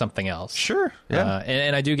sparks something else. Sure. Yeah.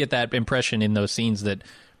 And I do get that impression in those scenes that,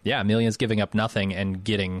 Amelia's giving up nothing and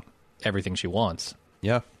getting everything she wants.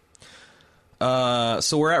 Yeah.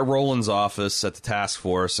 So we're at Roland's office at the task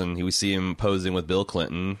force, and we see him posing with Bill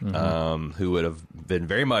Clinton, who would have been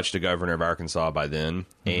very much the governor of Arkansas by then,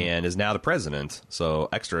 and is now the president. So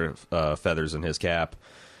extra feathers in his cap.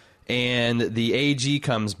 And the AG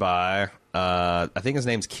comes by. I think his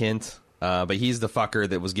name's Kent, but he's the fucker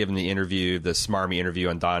that was given the interview, the smarmy interview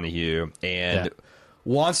on Donahue, and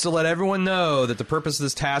wants to let everyone know that the purpose of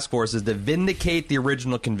this task force is to vindicate the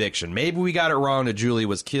original conviction. Maybe we got it wrong that Julie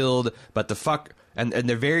was killed, but and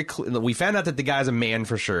they're very we found out that the guy's a man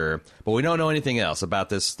for sure, but we don't know anything else about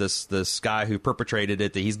this guy who perpetrated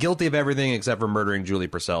it, that he's guilty of everything except for murdering Julie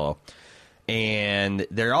Purcello. And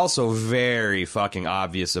they're also very fucking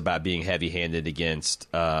obvious about being heavy-handed against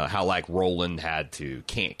how like Roland had to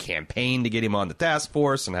campaign to get him on the task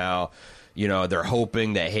force, and how, you know, they're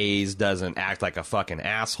hoping that Hayes doesn't act like a fucking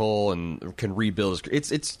asshole and can rebuild his...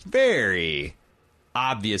 It's very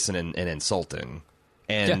obvious and insulting,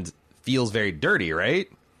 and feels very dirty, right?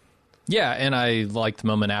 Yeah, and I like the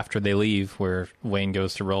moment after they leave where Wayne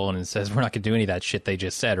goes to Roland and says, we're not going to do any of that shit they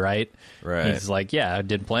just said, right? Right. He's like, yeah, I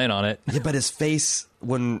didn't plan on it. Yeah, but his face,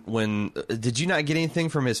 when did you not get anything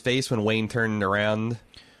from his face when Wayne turned around?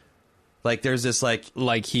 Like, there's this,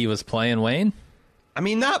 like he was playing Wayne? I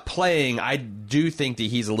mean, not playing. I do think that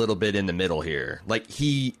he's a little bit in the middle here. Like,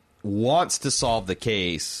 he wants to solve the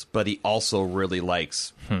case, but he also really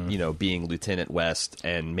likes, you know, being Lieutenant West,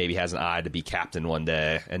 and maybe has an eye to be captain one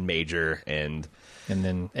day, and major, and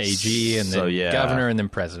then AG, and then governor, and then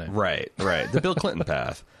president. Right. The Bill Clinton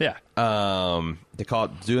path. Yeah. They call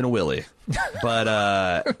it doing a willy.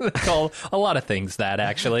 But they call a lot of things that,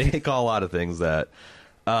 actually. They call a lot of things that.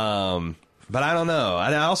 But I don't know.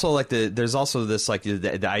 I also like there's also this, like,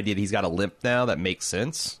 the idea that he's got a limp now that makes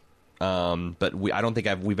sense. But I don't think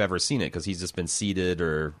we've ever seen it, because he's just been seated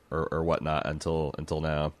or whatnot until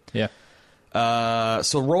now. Yeah.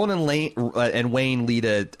 So Roland and Wayne lead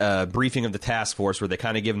a briefing of the task force where they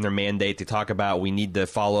kind of give them their mandate. They talk about, we need to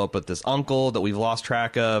follow up with this uncle that we've lost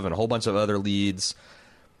track of, and a whole bunch of other leads.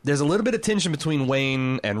 There's a little bit of tension between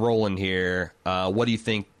Wayne and Roland here. What do you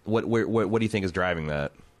think? What do you think is driving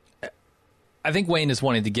that? I think Wayne is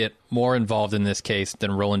wanting to get more involved in this case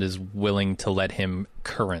than Roland is willing to let him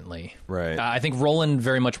currently. Right. I think Roland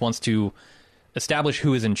very much wants to establish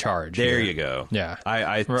who is in charge. There you go. Yeah.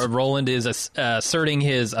 Roland is asserting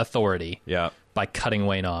his authority. Yeah. By cutting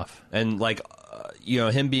Wayne off. And, like,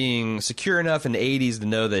 him being secure enough in the 80s to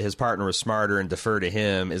know that his partner was smarter and defer to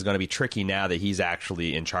him is going to be tricky now that he's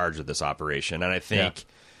actually in charge of this operation. And I think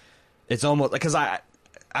it's almost because I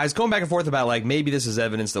was going back and forth about like maybe this is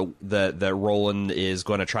evidence that Roland is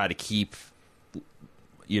going to try to keep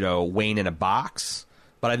Wayne in a box.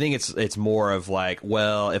 But I think it's more of like,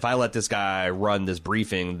 well, if I let this guy run this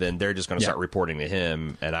briefing, then they're just going to start reporting to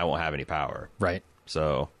him, and I won't have any power. Right.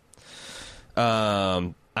 So,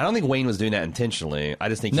 I don't think Wayne was doing that intentionally. I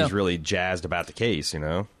just think he's really jazzed about the case,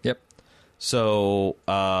 Yep. So,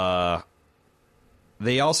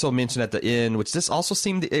 they also mentioned at the end, which this also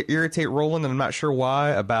seemed to irritate Roland, and I'm not sure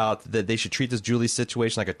why, about that they should treat this Julie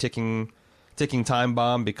situation like a ticking time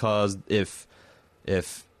bomb, because if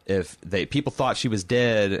people thought she was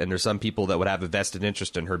dead, and there's some people that would have a vested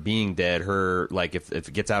interest in her being dead, if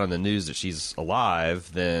it gets out on the news that she's alive,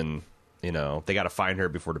 then they got to find her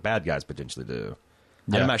before the bad guys potentially do.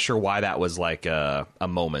 Yeah. I'm not sure why that was like a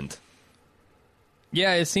moment.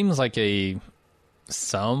 Yeah, it seems like a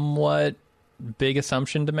somewhat big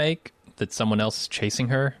assumption to make that someone else is chasing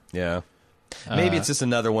her. Yeah. Maybe it's just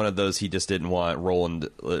another one of those he just didn't want Roland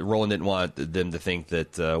didn't want them to think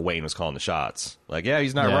that Wayne was calling the shots. Like, yeah,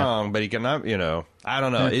 he's not wrong, but he cannot, I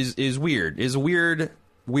don't know. Is weird. Is a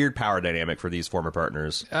weird power dynamic for these former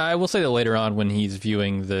partners. I will say that later on when he's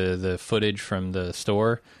viewing the footage from the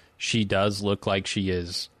store, she does look like she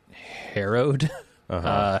is harrowed.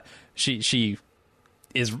 Uh-huh. She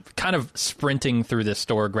is kind of sprinting through the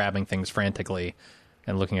store, grabbing things frantically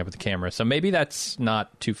and looking up at the camera. So maybe that's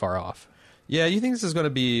not too far off. Yeah, you think this is going to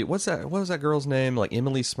be... What was that girl's name? Like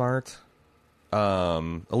Emily Smart?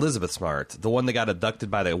 Elizabeth Smart. The one that got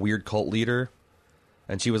abducted by the weird cult leader.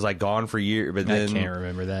 And she was like gone for years. But then, I can't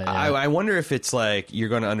remember that. Yeah. I wonder if it's like you're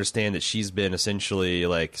going to understand that she's been essentially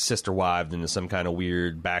like sister-wived into some kind of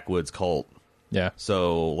weird backwoods cult. Yeah.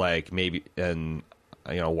 So like maybe... And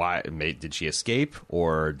why... Did she escape?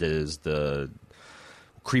 Or does the...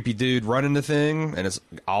 creepy dude running the thing, and it's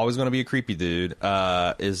always going to be a creepy dude.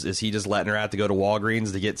 Is he just letting her out to go to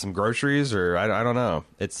Walgreens to get some groceries, or I don't know.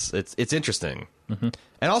 It's interesting. Mm-hmm.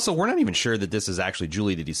 And also, we're not even sure that this is actually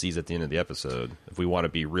Julie that he sees at the end of the episode. If we want to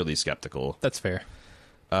be really skeptical, that's fair.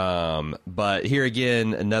 But here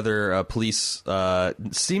again, another police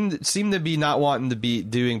seem to be not wanting to be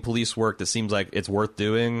doing police work that seems like it's worth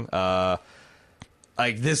doing.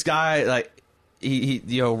 Like this guy, like he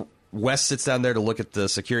Wes sits down there to look at the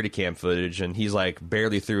security cam footage, and he's like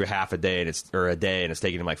barely through half a day, and it's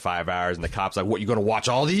taking him like 5 hours, and the cop's like, "What, you going to watch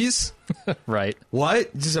all these?" Right.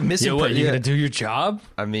 What? Just a missing. What, you going to do your job?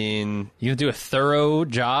 I mean, you going to do a thorough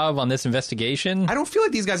job on this investigation? I don't feel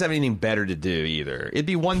like these guys have anything better to do either. It'd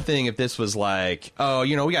be one thing if this was like, oh,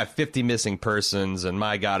 we got 50 missing persons, and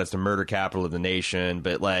my God, it's the murder capital of the nation,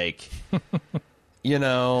 but like.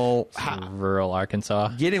 Rural Arkansas.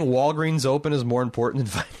 Getting Walgreens open is more important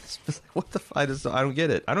than finding. What the fuck? I don't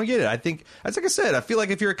get it. I think, as like I said, I feel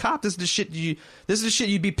like if you're a cop, this is the shit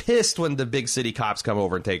you'd be pissed when the big city cops come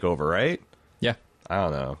over and take over, right? Yeah. I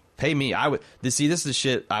don't know. Pay me. I would. This is the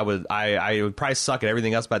shit. I would probably suck at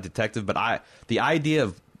everything else about detective, but the idea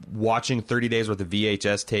of watching 30 days worth of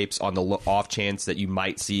VHS tapes on the off chance that you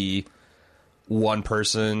might see one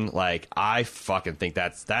person, like, I fucking think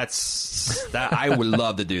that's that I would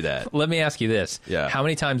love to do that. Let me ask you this. Yeah. How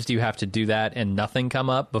many times do you have to do that and nothing come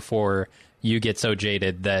up before you get so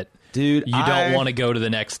jaded that you don't want to go to the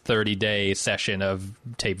next 30-day session of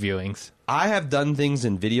tape viewings? I have done things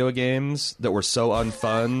in video games that were so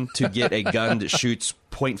unfun to get a gun that shoots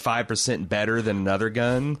 0.5% better than another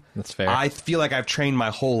gun. That's fair. I feel like I've trained my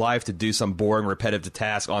whole life to do some boring, repetitive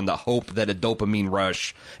task on the hope that a dopamine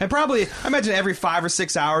rush. And probably, I imagine every 5 or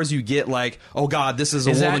 6 hours you get like, oh God, this is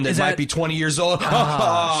a woman that might be 20 years old.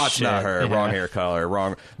 Oh, it's not her. Yeah. Wrong hair color.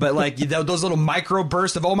 Wrong. But like those little micro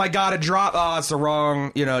bursts of, oh my God, it dropped. Oh, it's the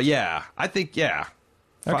wrong, yeah. I think, yeah.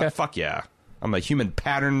 Okay. Fuck yeah. I'm a human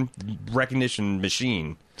pattern recognition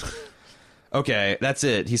machine. Okay, that's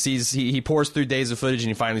it. He pours through days of footage, and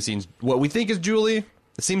he finally sees what we think is Julie.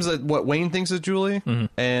 It seems like what Wayne thinks is Julie,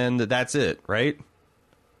 and that's it, right?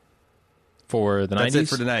 For the 90s? That's it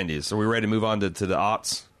for the 90s. Are we ready to move on to the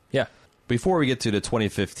aughts? Yeah. Before we get to the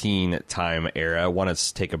 2015 time era, I want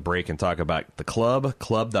to take a break and talk about the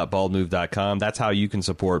club.baldmove.com. That's how you can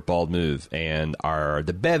support Bald Move and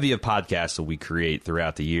the bevy of podcasts that we create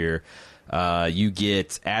throughout the year. You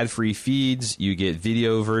get ad-free feeds. You get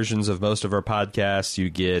video versions of most of our podcasts. You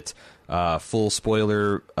get full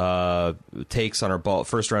spoiler takes on our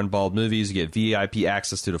first run Bald movies. You get VIP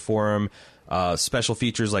access to the forum, special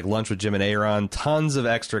features like Lunch with Jim and A.Ron, tons of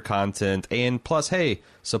extra content, and plus, hey,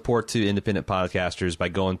 support to independent podcasters by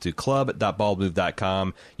going to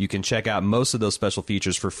club.baldmove.com. You can check out most of those special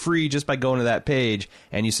features for free just by going to that page,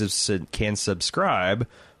 and you can subscribe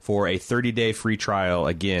for a 30-day free trial,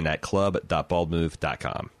 again, at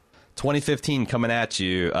club.baldmove.com. 2015 coming at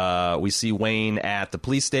you. We see Wayne at the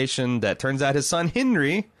police station that turns out his son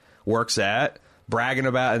Henry works at, bragging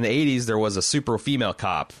about in the 80s there was a super female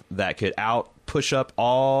cop that could push up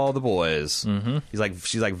all the boys. Mm-hmm.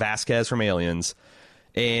 She's like Vasquez from Aliens.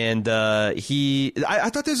 And I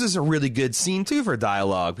thought this was a really good scene too for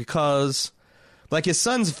dialogue, because like his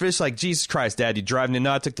son's fish like, Jesus Christ, Dad, you driving me?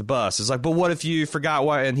 No, I took the bus. It's like, but what if you forgot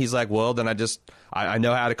why? And he's like, well, then I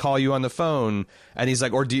know how to call you on the phone. And he's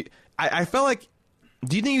like, or I felt like,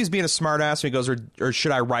 do you think he was being a smart ass when he goes, or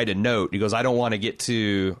should I write a note? He goes, I don't want to get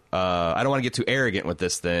too arrogant with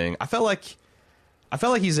this thing. I felt like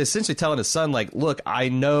he's essentially telling his son, like, look, I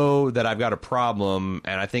know that I've got a problem,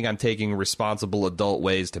 and I think I'm taking responsible adult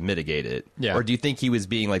ways to mitigate it. Yeah. Or do you think he was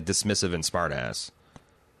being like dismissive and smart ass?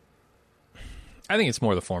 I think it's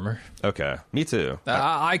more the former. Okay, me too.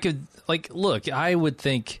 I could, like, look, I would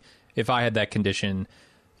think if I had that condition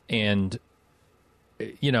and,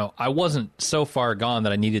 you know, I wasn't so far gone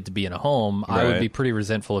that I needed to be in a home, right, I would be pretty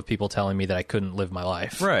resentful of people telling me that I couldn't live my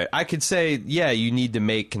life. Right. I could say, yeah, you need to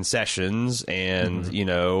make concessions and, you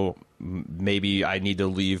know, maybe I need to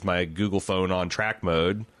leave my Google phone on track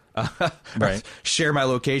mode. Right. Share my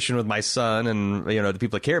location with my son and, you know, the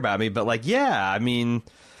people that care about me. But, like, yeah, I mean...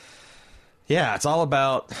 Yeah, it's all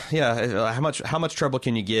about how much trouble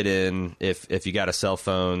can you get in if you got a cell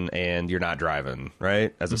phone and you're not driving,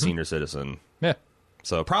 right? As a senior citizen. Yeah.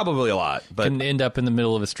 So probably a lot, but can end up in the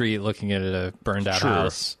middle of a street looking at a burned out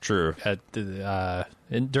house. True.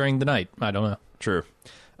 During the night. I don't know. True.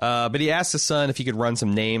 But he asked his son if he could run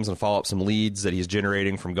some names and follow up some leads that he's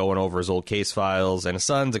generating from going over his old case files, and his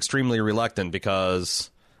son's extremely reluctant because,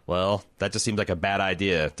 well, that just seems like a bad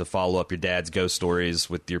idea to follow up your dad's ghost stories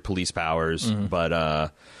with your police powers.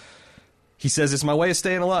 But he says it's my way of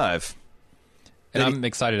staying alive. And I'm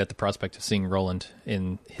excited at the prospect of seeing Roland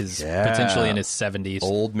in his potentially in his 70s.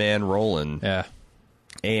 Old man Roland. Yeah.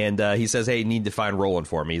 And he says, hey, you need to find Roland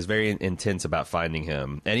for me. He's very intense about finding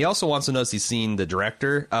him. And he also wants to know if he's seen the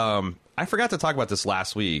director. I forgot to talk about this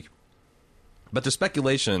last week, but there's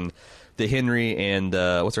speculation that Henry and,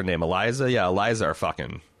 what's her name, Eliza? Yeah, Eliza are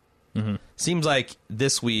fucking. Seems like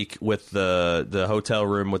this week with the hotel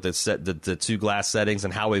room with the two glass settings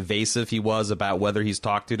and how evasive he was about whether he's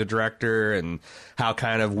talked to the director and how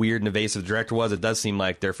kind of weird and evasive the director was, it does seem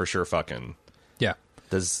like they're for sure fucking. Yeah.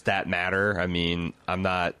 Does that matter? I mean, I'm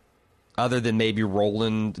not, other than maybe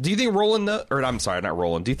Roland. Do you think Roland or I'm sorry, not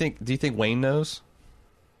Roland. Do you think Wayne knows?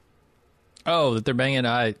 Oh, that they're banging?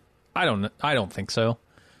 I don't think so.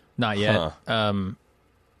 Not yet.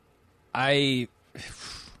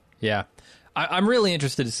 Yeah. I'm really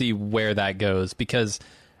interested to see where that goes, because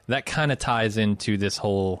that kind of ties into this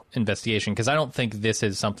whole investigation, because I don't think this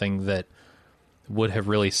is something that would have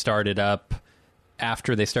really started up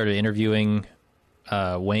after they started interviewing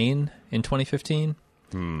Wayne in 2015.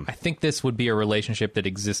 I think this would be a relationship that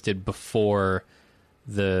existed before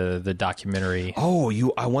the documentary.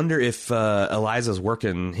 I wonder if Eliza's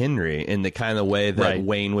working Henry in the kind of way that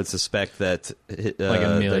Wayne would suspect that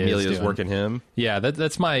Amelia's working him. Yeah,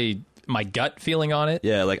 that's my gut feeling on it.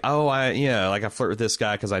 Yeah, like I flirt with this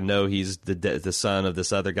guy because I know he's the son of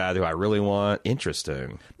this other guy who I really want.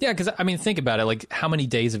 Interesting. Yeah, because I mean, think about it. Like, how many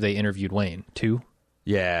days have they interviewed Wayne? 2?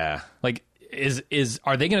 Yeah. Like,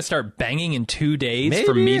 are they going to start banging in 2 days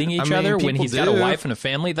for meeting each other when he's got a wife and a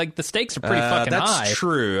family? Like, the stakes are pretty fucking high. That's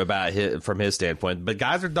true from his standpoint, but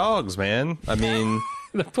guys are dogs, man. I mean,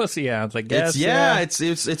 the pussy hounds, I guess.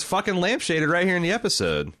 It's fucking lampshaded right here in the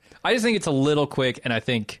episode. I just think it's a little quick, and I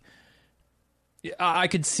think I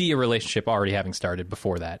could see a relationship already having started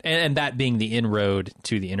before that, and that being the inroad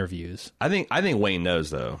to the interviews. I think Wayne knows,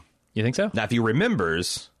 though. You think so? Now, if he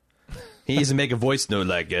remembers, he needs to make a voice note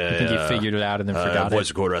like, I think he figured it out and then forgot voice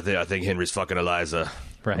recorder. I think Henry's fucking Eliza.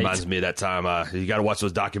 Right. Reminds me of that time. You got to watch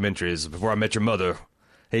those documentaries. Before I Met Your Mother.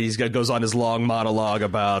 Hey, goes on his long monologue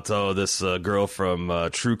about this girl from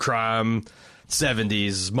True Crime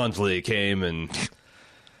 70s Monthly came and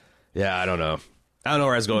yeah, I don't know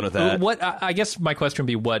where I was going with that. What I guess my question would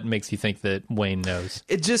be, what makes you think that Wayne knows?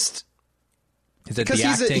 It just. Because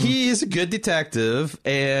he is a good detective,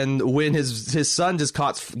 and when his son just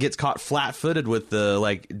gets caught flat-footed with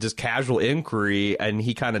the just casual inquiry, and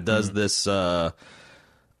he kind of does this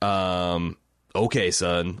okay,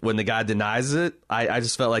 son. When the guy denies it, I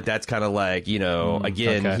just felt like that's kind of like,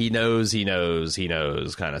 again, he knows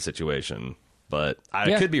kind of situation. But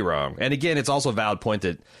I could be wrong. And again, it's also a valid point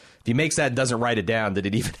that if he makes that and doesn't write it down, did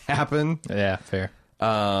it even happen? Yeah, fair.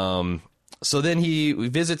 So then he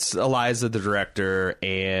visits Eliza, the director,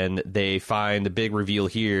 and they find the big reveal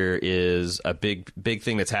here is a big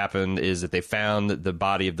thing that's happened is that they found the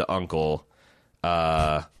body of the uncle,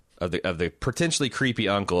 of the potentially creepy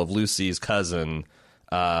uncle of Lucy's cousin,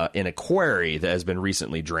 in a quarry that has been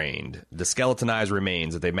recently drained. The skeletonized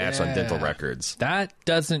remains that they matched on dental records. That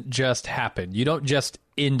doesn't just happen. You don't just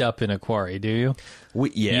end up in a quarry, do you?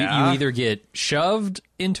 You either get shoved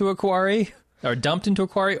into a quarry or dumped into a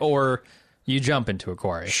quarry, or you jump into a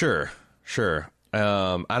quarry. Sure.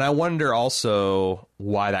 And I wonder also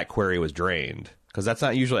why that quarry was drained. Because that's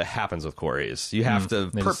not usually what happens with quarries. You have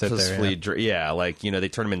to purposefully, they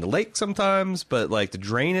turn them into lakes sometimes, but like to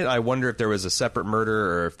drain it, I wonder if there was a separate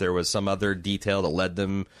murder or if there was some other detail that led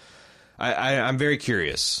them. I'm very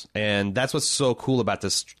curious, and that's what's so cool about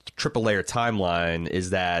this triple layer timeline is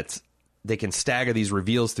that they can stagger these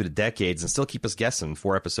reveals through the decades and still keep us guessing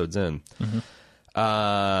 4 episodes in.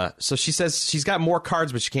 So she says she's got more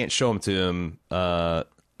cards, but she can't show them to him.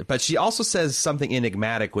 But she also says something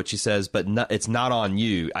enigmatic, which she says, but it's not on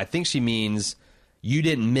you. I think she means you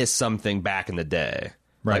didn't miss something back in the day.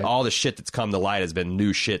 Right. Like all the shit that's come to light has been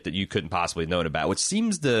new shit that you couldn't possibly have known about, which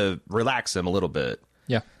seems to relax him a little bit.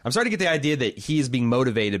 Yeah. I'm starting to get the idea that he is being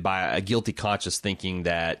motivated by a guilty conscience thinking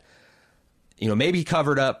that, maybe he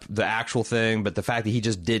covered up the actual thing, but the fact that he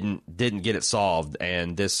just didn't get it solved.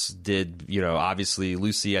 And this did, obviously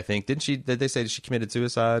Lucy, I think, did they say she committed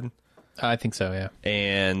suicide? I think so, yeah.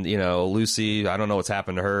 And, Lucy, I don't know what's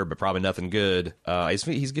happened to her, but probably nothing good. He's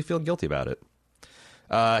feeling guilty about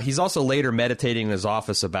it. He's also later meditating in his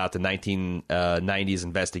office about the 1990s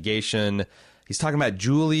investigation. He's talking about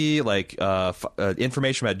Julie,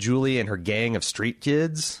 information about Julie and her gang of street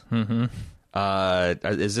kids. Mm-hmm.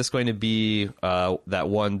 Is this going to be that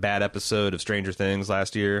one bad episode of Stranger Things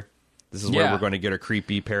last year? This is where we're going to get our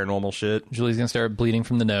creepy paranormal shit. Julie's going to start bleeding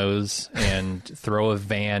from the nose and throw a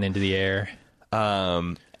van into the air.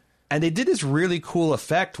 And they did this really cool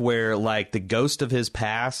effect where, like, the ghost of his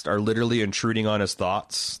past are literally intruding on his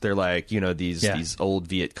thoughts. They're like, these old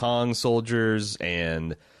Viet Cong soldiers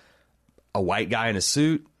and a white guy in a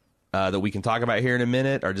suit that we can talk about here in a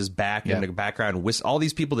minute are just back in the background. All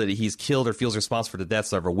these people that he's killed or feels responsible for the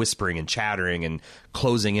deaths of are whispering and chattering and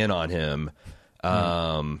closing in on him.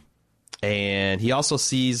 And he also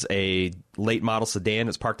sees a late model sedan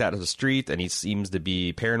that's parked out of the street, and he seems to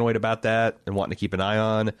be paranoid about that and wanting to keep an eye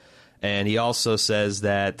on. And he also says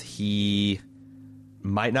that he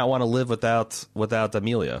might not want to live without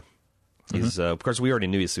Amelia. He's of course, we already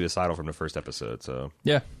knew he's suicidal from the first episode. So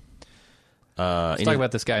yeah. Let's talk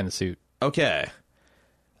about this guy in the suit. Okay.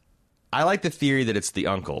 I like the theory that it's the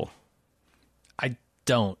uncle. I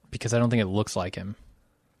don't, because I don't think it looks like him.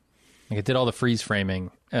 Like, I did all the freeze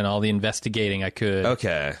framing and all the investigating I could.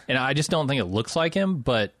 Okay. And I just don't think it looks like him,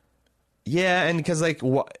 but... Yeah, and because, like...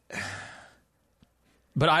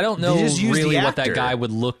 But I don't know really what that guy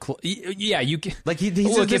would look like. Yeah, you can... Like,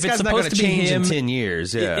 look, if it's supposed to be him... in 10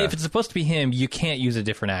 years, yeah. If it's supposed to be him, you can't use a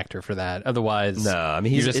different actor for that. Otherwise, no, I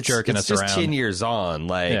mean, you're just jerking us around. It's just 10 years on.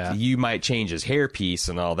 Like, you might change his hairpiece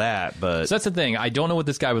and all that, but... So that's the thing. I don't know what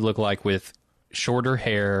this guy would look like with shorter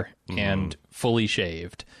hair and fully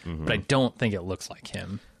shaved, but I don't think it looks like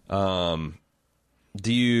him.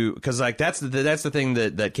 Do you... Because, like, that's the thing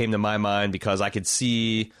that came to my mind, because I could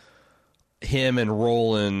see him and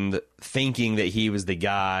Roland thinking that he was the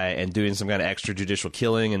guy and doing some kind of extrajudicial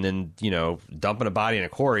killing, and then, dumping a body in a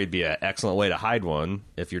quarry would be an excellent way to hide one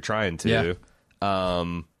if you're trying to. Yeah.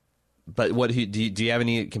 But what do you have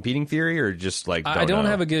any competing theory, or just like I don't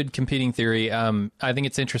have a good competing theory. I think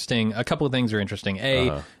it's interesting. A couple of things are interesting.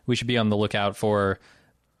 We should be on the lookout for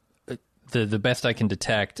the best I can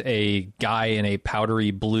detect, a guy in a powdery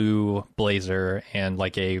blue blazer and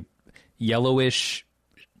like a yellowish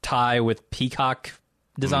tie with peacock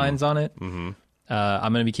designs on it. I'm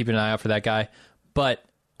going to be keeping an eye out for that guy. But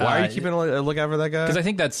why are you keeping a lookout for that guy? Because I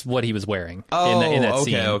think that's what he was wearing in that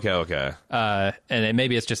scene. Okay. And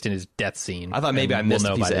maybe it's just in his death scene. I thought maybe I missed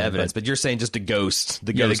a piece of evidence, but you're saying just a ghost.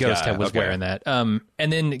 The ghost guy was wearing that. And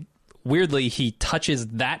then weirdly, he touches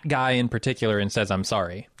that guy in particular and says, "I'm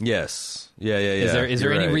sorry." Yes. Yeah. Is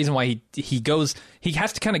there any reason why he goes? He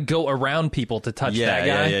has to kind of go around people to touch that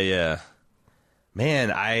guy. Yeah.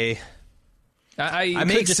 Man, I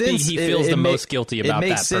make sense. He feels the most guilty about that. It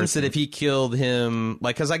makes sense that if he killed him,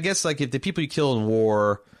 like, because I guess, like, if the people you kill in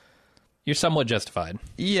war, You're somewhat justified.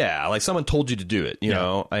 Yeah, like someone told you to do it, you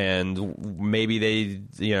know, and maybe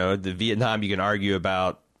the Vietnam you can argue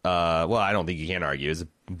about. Well, I don't think you can argue. It's a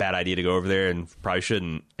bad idea to go over there and probably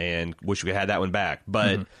shouldn't, and wish we could have that one back.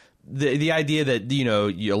 But the idea that,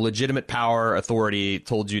 a legitimate power authority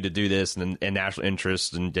told you to do this and national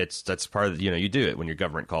interest, and that's part of, you do it when your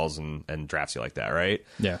government calls and drafts you like that, right?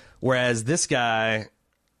 Yeah. Whereas this guy,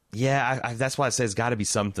 that's why I say it's got to be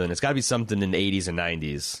something. It's got to be something in the 80s and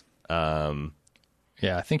 90s.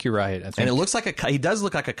 Yeah, I think you're right. And it looks like he does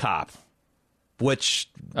look like a cop, which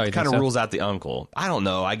kind of rules out the uncle. I don't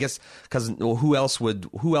know. I guess because who else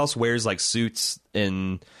wears like suits,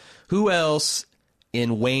 and who else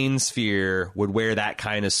in Wayne's sphere would wear that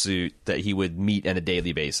kind of suit that he would meet on a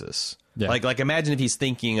daily basis? Yeah. Like imagine if he's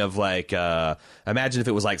thinking of imagine if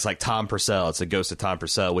it was like Tom Purcell. It's a ghost of Tom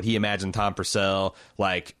Purcell. Would he imagine Tom Purcell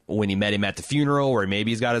like when he met him at the funeral, where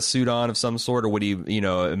maybe he's got a suit on of some sort, or would he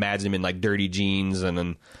imagine him in like dirty jeans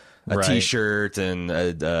and a t-shirt and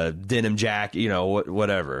a denim jacket,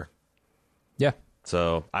 whatever. Yeah.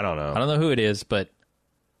 So I don't know. I don't know who it is, but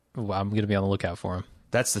I'm going to be on the lookout for him.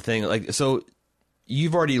 That's the thing. Like, so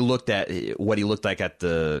you've already looked at what he looked like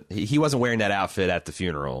he wasn't wearing that outfit at the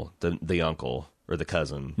funeral, the uncle or the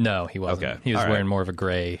cousin. No, he wasn't. Okay. He was wearing more of a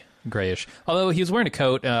grayish. Although he was wearing a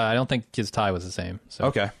coat, I don't think his tie was the same. So.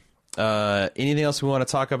 Okay. Anything else we want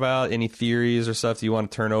to talk about? Any theories or stuff that you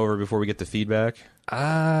want to turn over before we get to feedback?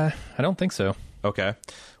 I don't think so. Okay.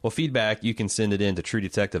 Well, feedback, you can send it in to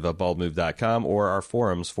truedetective@baldmove.com, or our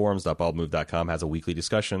forums.baldmove.com has a weekly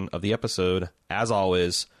discussion of the episode. As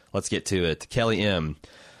always, let's get to it. Kelly M.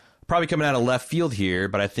 Probably coming out of left field here,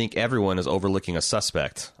 but I think everyone is overlooking a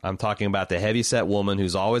suspect. I'm talking about the heavyset woman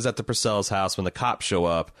who's always at the Purcell's house when the cops show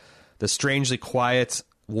up, the strangely quiet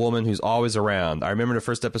woman who's always around. I remember the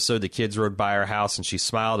first episode, the kids rode by her house and she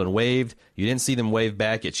smiled and waved. You didn't see them wave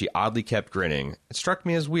back, yet she oddly kept grinning. It struck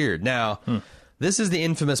me as weird. Now, this is the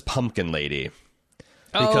infamous pumpkin lady.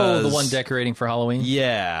 The one decorating for Halloween?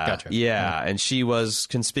 Yeah. Gotcha. Yeah, and she was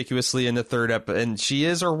conspicuously in the third episode, and she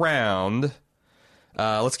is around.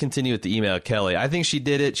 Let's continue with the email, Kelly. I think she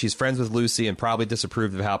did it. She's friends with Lucy and probably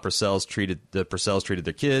disapproved of how the Purcells treated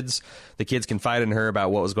their kids. The kids confided in her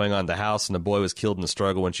about what was going on in the house, and the boy was killed in the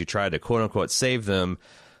struggle when she tried to quote-unquote save them.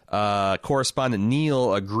 Correspondent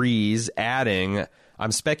Neil agrees, adding,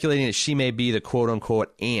 I'm speculating that she may be the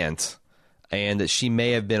quote-unquote aunt, and that she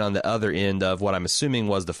may have been on the other end of what I'm assuming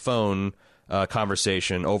was the phone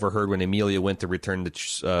conversation overheard when Amelia went to return the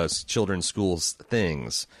children's school's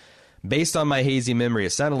things. Based on my hazy memory, it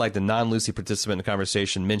sounded like the non-Lucy participant in the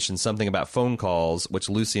conversation mentioned something about phone calls, which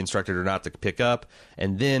Lucy instructed her not to pick up,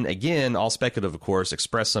 and then, again, all speculative, of course,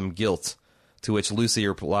 expressed some guilt, to which Lucy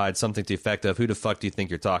replied something to the effect of, who the fuck do you think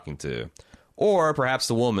you're talking to? Or perhaps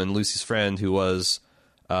the woman, Lucy's friend, who was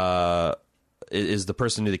is the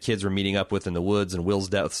person who the kids were meeting up with in the woods, and Will's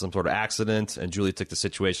death was some sort of accident, and Julie took the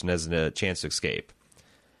situation as a chance to escape.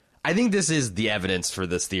 I think this is the evidence for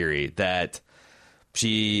this theory, that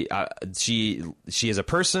she is a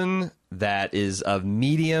person that is of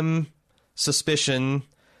medium suspicion,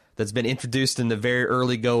 that's been introduced in the very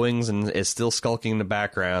early goings and is still skulking in the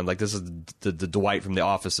background. Like, this is the Dwight from The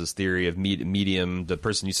Office's theory of medium. The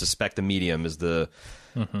person you suspect the medium is the...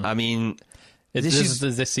 I mean... This is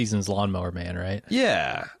this season's Lawnmower Man, right?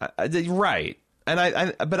 Yeah, right. And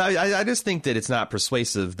I just think that it's not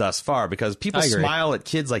persuasive thus far, because people smile at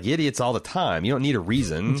kids like idiots all the time. You don't need a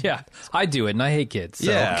reason. Yeah, I do it, and I hate kids. So,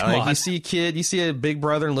 yeah, like you see a kid, you see a big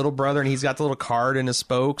brother and little brother, and he's got the little card in his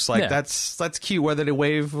spokes. Like, that's cute. Whether they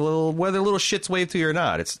wave whether little shits wave to you or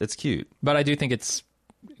not, it's cute. But I do think it's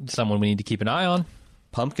someone we need to keep an eye on.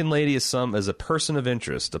 Pumpkin Lady is a person of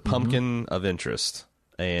interest, a pumpkin of interest.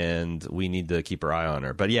 And we need to keep our eye on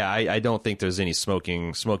her. But yeah, I don't think there's any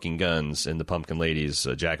smoking guns in the Pumpkin Lady's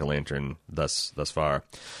jack-o'-lantern thus far.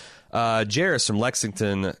 Jairus from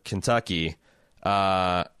Lexington, Kentucky,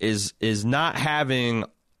 is not having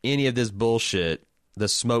any of this bullshit, the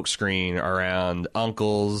smoke screen around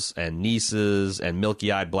uncles and nieces and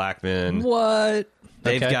milky-eyed black men. What?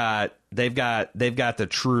 They've got the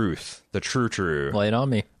truth, the true. Lay it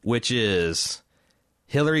on me. Which is...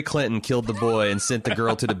 Hillary Clinton killed the boy and sent the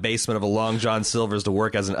girl to the basement of a Long John Silver's to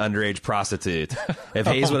work as an underage prostitute. If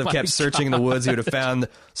Hayes would have kept searching in the woods, he would have found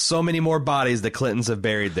so many more bodies the Clintons have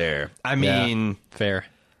buried there. I mean... Yeah, fair.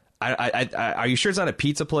 Are you sure it's not a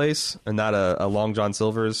pizza place and not a Long John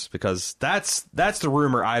Silver's? Because that's the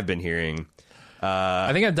rumor I've been hearing. I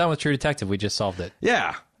think I'm done with True Detective. We just solved it.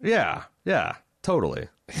 Yeah. Totally.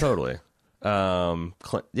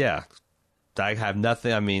 Yeah. I have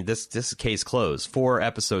nothing. I mean, this is case closed. 4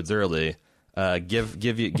 episodes early.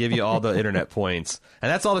 give you all the internet points.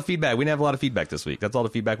 And that's all the feedback. We didn't have a lot of feedback this week. That's all the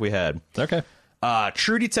feedback we had. Okay.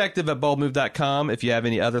 TrueDetective@baldmove.com if you have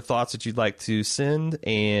any other thoughts that you'd like to send.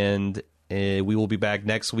 And we will be back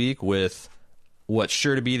next week with what's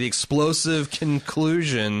sure to be the explosive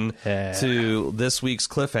conclusion to this week's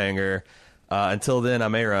cliffhanger. Until then,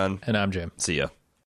 I'm A.Ron. And I'm Jim. See ya.